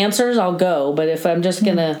get some answers, I'll go. But if I'm just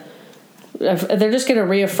going to, if they're just going to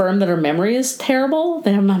reaffirm that her memory is terrible,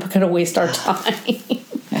 then I'm not going to waste our time.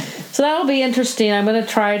 So that'll be interesting. I'm going to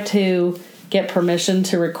try to get permission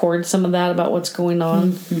to record some of that about what's going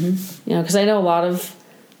on. Because I know a lot of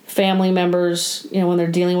family members, when they're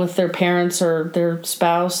dealing with their parents or their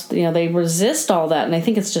spouse, they resist all that. And I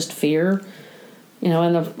think it's just fear.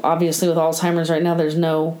 And obviously with Alzheimer's right now, there's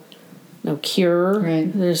no cure.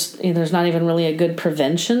 Right. There's not even really a good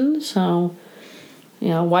prevention. So,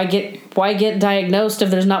 why get diagnosed if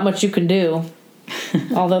there's not much you can do?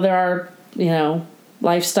 Although there are,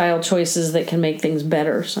 lifestyle choices that can make things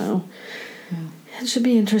better. So it should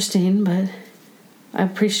be interesting, but I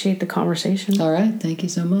appreciate the conversation. All right. Thank you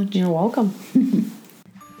so much. You're welcome.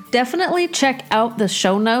 Definitely check out the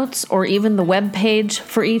show notes or even the web page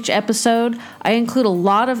for each episode. I include a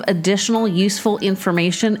lot of additional useful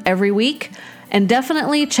information every week. And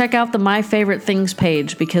definitely check out the My Favorite Things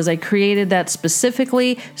page, because I created that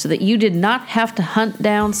specifically so that you did not have to hunt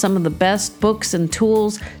down some of the best books and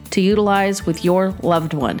tools to utilize with your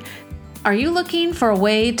loved one. Are you looking for a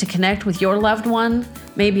way to connect with your loved one?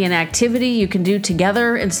 Maybe an activity you can do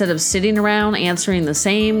together instead of sitting around answering the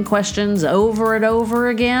same questions over and over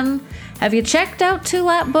again? Have you checked out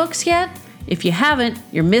 2LAP Books yet? If you haven't,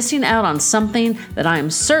 you're missing out on something that I am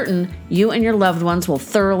certain you and your loved ones will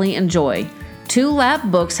thoroughly enjoy.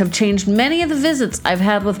 2LAP Books have changed many of the visits I've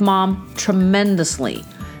had with Mom tremendously.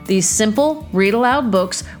 These simple, read-aloud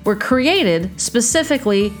books were created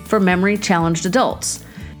specifically for memory-challenged adults.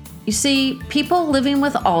 You see, people living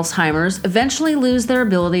with Alzheimer's eventually lose their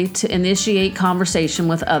ability to initiate conversation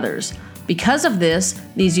with others. Because of this,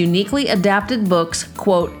 these uniquely adapted books,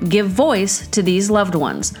 quote, give voice to these loved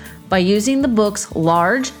ones. By using the book's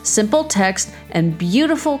large, simple text and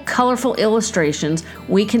beautiful, colorful illustrations,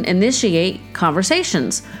 we can initiate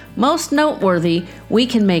conversations. Most noteworthy, we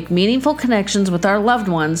can make meaningful connections with our loved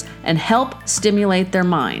ones and help stimulate their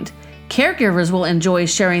mind. Caregivers will enjoy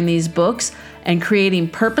sharing these books and creating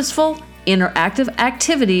purposeful, interactive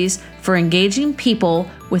activities for engaging people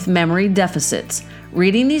with memory deficits.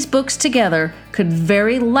 Reading these books together could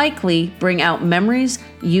very likely bring out memories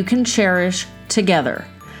you can cherish together.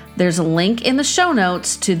 There's a link in the show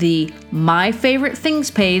notes to the My Favorite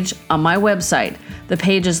Things page on my website. The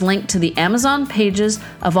page is linked to the Amazon pages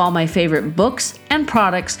of all my favorite books and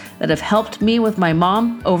products that have helped me with my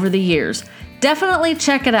mom over the years. Definitely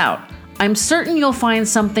check it out. I'm certain you'll find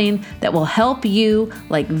something that will help you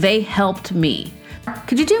like they helped me.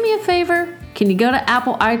 Could you do me a favor? Can you go to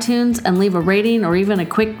Apple iTunes and leave a rating or even a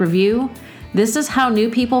quick review? This is how new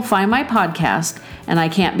people find my podcast, and I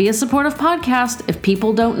can't be a supportive podcast if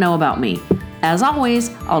people don't know about me. As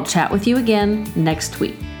always, I'll chat with you again next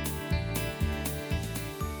week.